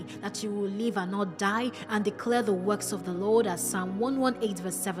decree that you will live and not die and declare the works of the Lord, as Psalm 118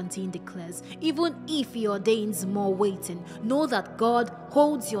 verse 17 declares. Even if He ordains more waiting, know that God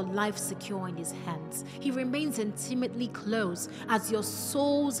holds your life secure in His hands. He remains intimately close as your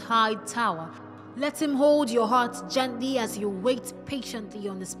soul's high tower. Let Him hold your heart gently as you wait patiently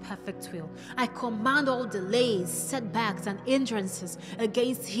on His perfect will. I command all delays, setbacks, and hindrances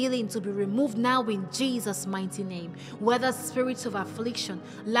against healing to be removed now in Jesus' mighty name. Whether spirits of affliction,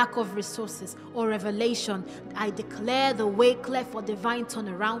 lack of resources, or revelation, I declare the way clear for divine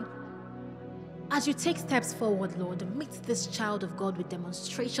turnaround. As you take steps forward, Lord, meet this child of God with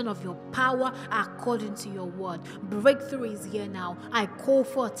demonstration of your power according to your word. Breakthrough is here now. I call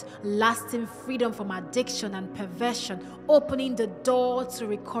forth lasting freedom from addiction and perversion, opening the door to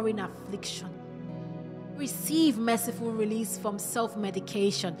recurring affliction. Receive merciful release from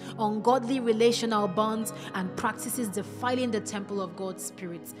self-medication, ungodly relational bonds, and practices defiling the temple of God's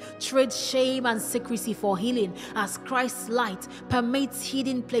Spirit. Trade shame and secrecy for healing as Christ's light permeates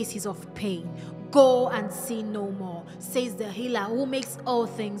hidden places of pain. Go and sin no more, says the healer who makes all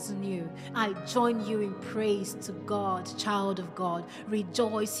things new. I join you in praise to God, child of God.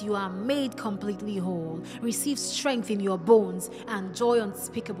 Rejoice, you are made completely whole. Receive strength in your bones and joy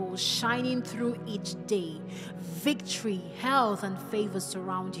unspeakable shining through each day. Victory, health, and favor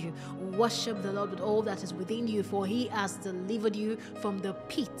surround you. Worship the Lord with all that is within you, for He has delivered you from the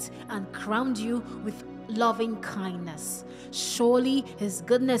pit and crowned you with loving kindness. Surely His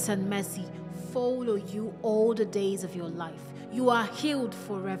goodness and mercy follow you all the days of your life. You are healed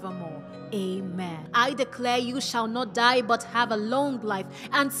forevermore. Amen. I declare you shall not die but have a long life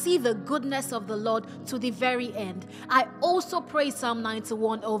and see the goodness of the Lord to the very end. I also pray Psalm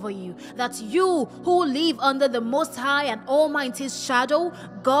 91 over you, that you who live under the Most High and Almighty's shadow,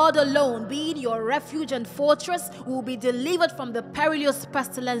 God alone being your refuge and fortress, will be delivered from the perilous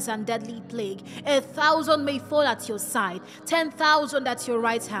pestilence and deadly plague. 1,000 may fall at your side, 10,000 at your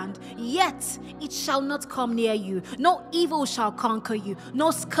right hand, yet it shall not come near you. No evil shall conquer you,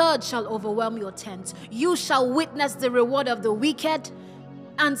 no scourge shall overwhelm your tent. You shall witness the reward of the wicked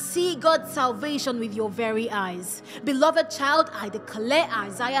and see God's salvation with your very eyes. Beloved child, I declare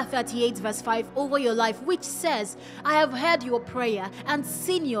Isaiah 38 verse 5 over your life, which says, I have heard your prayer and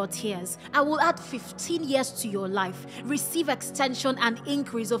seen your tears. I will add 15 years to your life. Receive extension and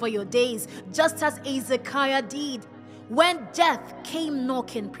increase over your days, just as Hezekiah did. When death came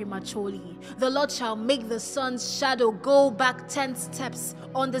knocking prematurely, the Lord shall make the sun's shadow go back 10 steps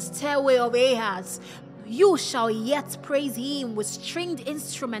on the stairway of Ahaz. You shall yet praise Him with stringed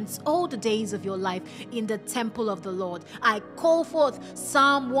instruments all the days of your life in the temple of the Lord. I call forth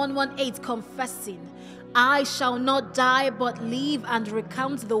Psalm 118 confessing, I shall not die but live and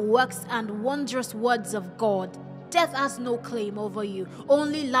recount the works and wondrous words of God. Death has no claim over you,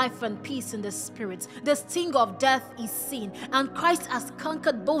 only life and peace in the Spirit. The sting of death is sin, and Christ has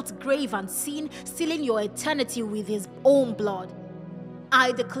conquered both grave and sin, sealing your eternity with His own blood.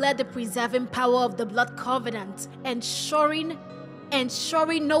 I declare the preserving power of the blood covenant, ensuring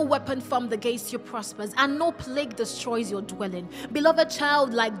no weapon formed against you prospers, and no plague destroys your dwelling. Beloved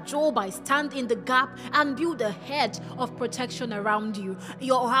child, like Job, I stand in the gap and build a hedge of protection around you,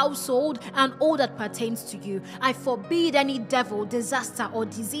 your household, and all that pertains to you. I forbid any devil, disaster, or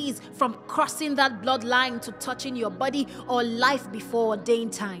disease from crossing that bloodline to touching your body or life before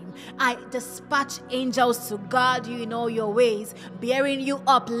ordained time. I dispatch angels to guard you in all your ways, bearing you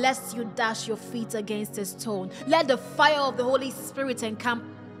up lest you dash your feet against a stone. Let the fire of the Holy Spirit encamp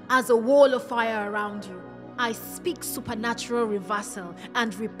as a wall of fire around you. I speak supernatural reversal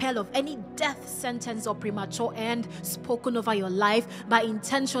and repel of any death sentence or premature end spoken over your life by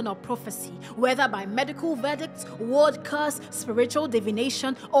intention or prophecy, whether by medical verdict, word curse, spiritual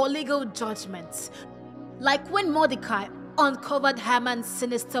divination, or legal judgments. Like when Mordecai uncovered Haman's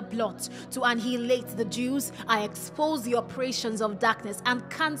sinister plot to annihilate the Jews, I expose the operations of darkness and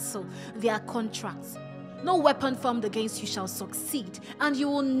cancel their contracts. No weapon formed against you shall succeed, and you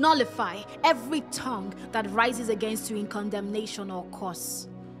will nullify every tongue that rises against you in condemnation or curse.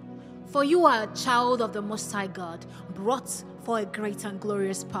 For you are a child of the Most High God, brought for a great and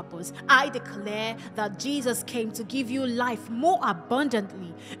glorious purpose. I declare that Jesus came to give you life more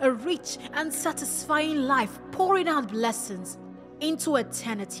abundantly, a rich and satisfying life, pouring out blessings into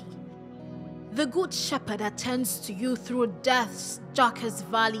eternity. The good shepherd attends to you through death's darkest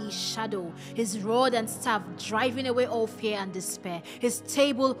valley shadow, his rod and staff driving away all fear and despair. His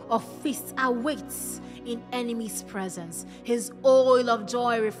table of feasts awaits in enemy's presence, his oil of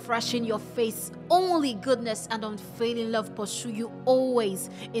joy refreshing your face. Only goodness and unfailing love pursue you always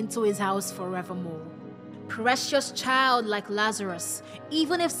into his house forevermore. Precious child like Lazarus,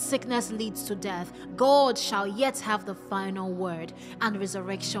 even if sickness leads to death, God shall yet have the final word and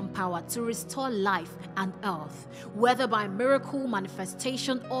resurrection power to restore life and health. Whether by miracle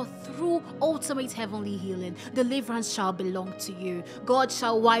manifestation or through ultimate heavenly healing, deliverance shall belong to you. God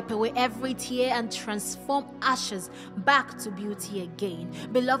shall wipe away every tear and transform ashes back to beauty again.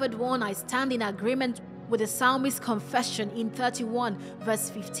 Beloved one, I stand in agreement with the psalmist's confession in 31 verse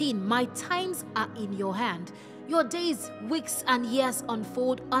 15. My times are in your hand. Your days, weeks, and years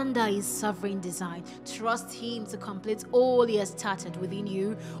unfold under his sovereign design. Trust him to complete all he has started within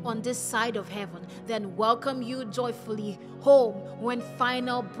you on this side of heaven, then welcome you joyfully home when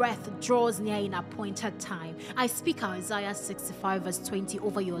final breath draws near in appointed time. I speak Isaiah 65 verse 20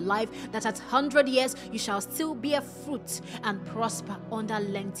 over your life, that at 100 years you shall still bear fruit and prosper under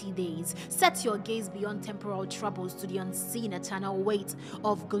lengthy days. Set your gaze beyond temporal troubles to the unseen eternal weight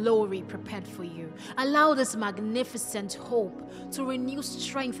of glory prepared for you. Allow this magnificent hope to renew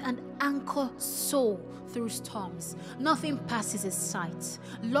strength and anchor soul through storms. Nothing passes his sight.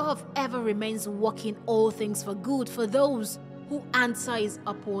 Love ever remains working all things for good for those who answer his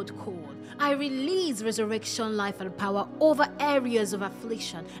upward call. I release resurrection life and power over areas of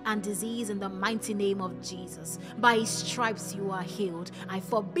affliction and disease in the mighty name of Jesus. By his stripes you are healed. I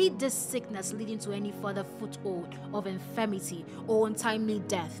forbid this sickness leading to any further foothold of infirmity or untimely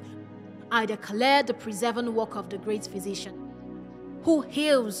death. I declare the preserving work of the great physician who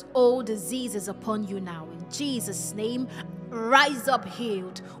heals all diseases upon you now. In Jesus' name, rise up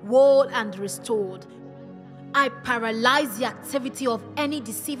healed, whole and restored. I paralyze the activity of any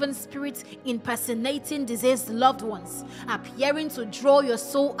deceiving spirit impersonating diseased loved ones, appearing to draw your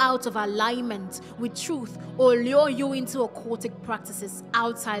soul out of alignment with truth or lure you into occultic practices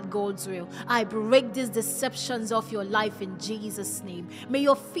outside God's will. I break these deceptions off your life in Jesus' name. May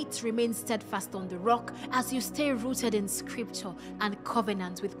your feet remain steadfast on the rock as you stay rooted in scripture and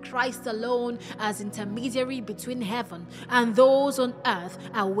covenant with Christ alone as intermediary between heaven and those on earth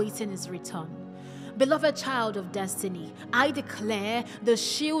awaiting his return. Beloved child of destiny, I declare the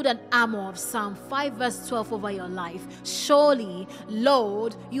shield and armor of Psalm 5 verse 12 over your life. Surely,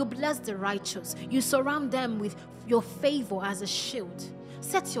 Lord, you bless the righteous. You surround them with your favor as a shield.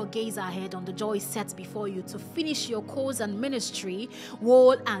 Set your gaze ahead on the joy set before you to finish your course and ministry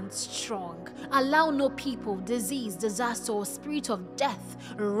whole and strong. Allow no people, disease, disaster, or spirit of death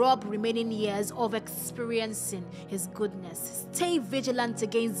rob remaining years of experiencing his goodness. Stay vigilant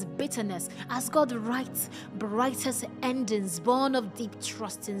against bitterness as God writes brightest endings born of deep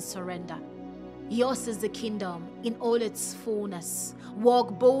trust and surrender. Yours is the kingdom in all its fullness.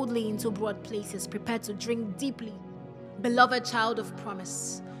 Walk boldly into broad places, prepared to drink deeply. Beloved child of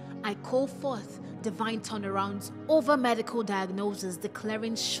promise, I call forth divine turnarounds over medical diagnosis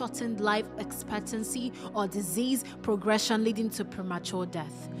declaring shortened life expectancy or disease progression leading to premature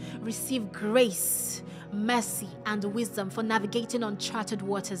death. Receive grace, mercy, and wisdom for navigating uncharted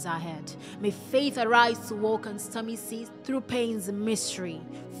waters ahead. May faith arise to walk on stormy seas through pain's mystery.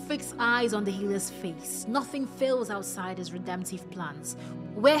 Fix eyes on the healer's face. Nothing fails outside his redemptive plans.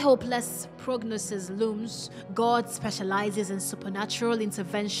 Where hopeless prognosis looms, God specializes in supernatural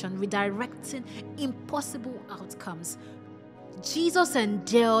intervention, redirecting impossible outcomes. Jesus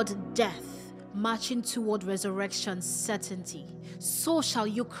endured death, marching toward resurrection certainty. So shall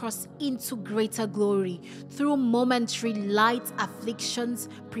you cross into greater glory through momentary light afflictions,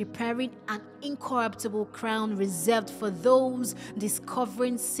 preparing an incorruptible crown reserved for those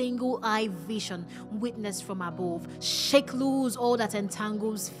discovering single-eye vision witnessed from above. Shake loose all that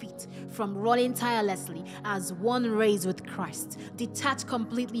entangles feet from running tirelessly as one raised with Christ. Detach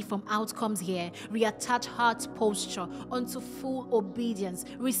completely from outcomes here. Reattach heart posture unto full obedience.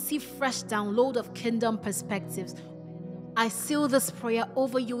 Receive fresh download of kingdom perspectives. I seal this prayer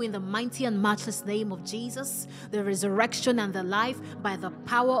over you in the mighty and matchless name of Jesus, the resurrection and the life, by the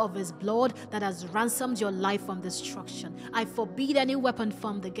power of his blood that has ransomed your life from destruction. I forbid any weapon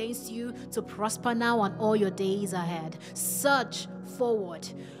formed against you to prosper now and all your days ahead. Surge forward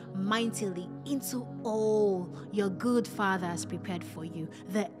mightily into all your good Father has prepared for you.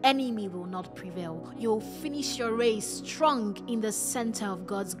 The enemy will not prevail. You'll finish your race strong in the center of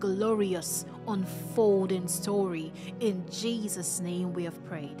God's glorious unfolding story. In Jesus' name we have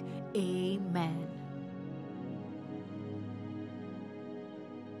prayed. Amen.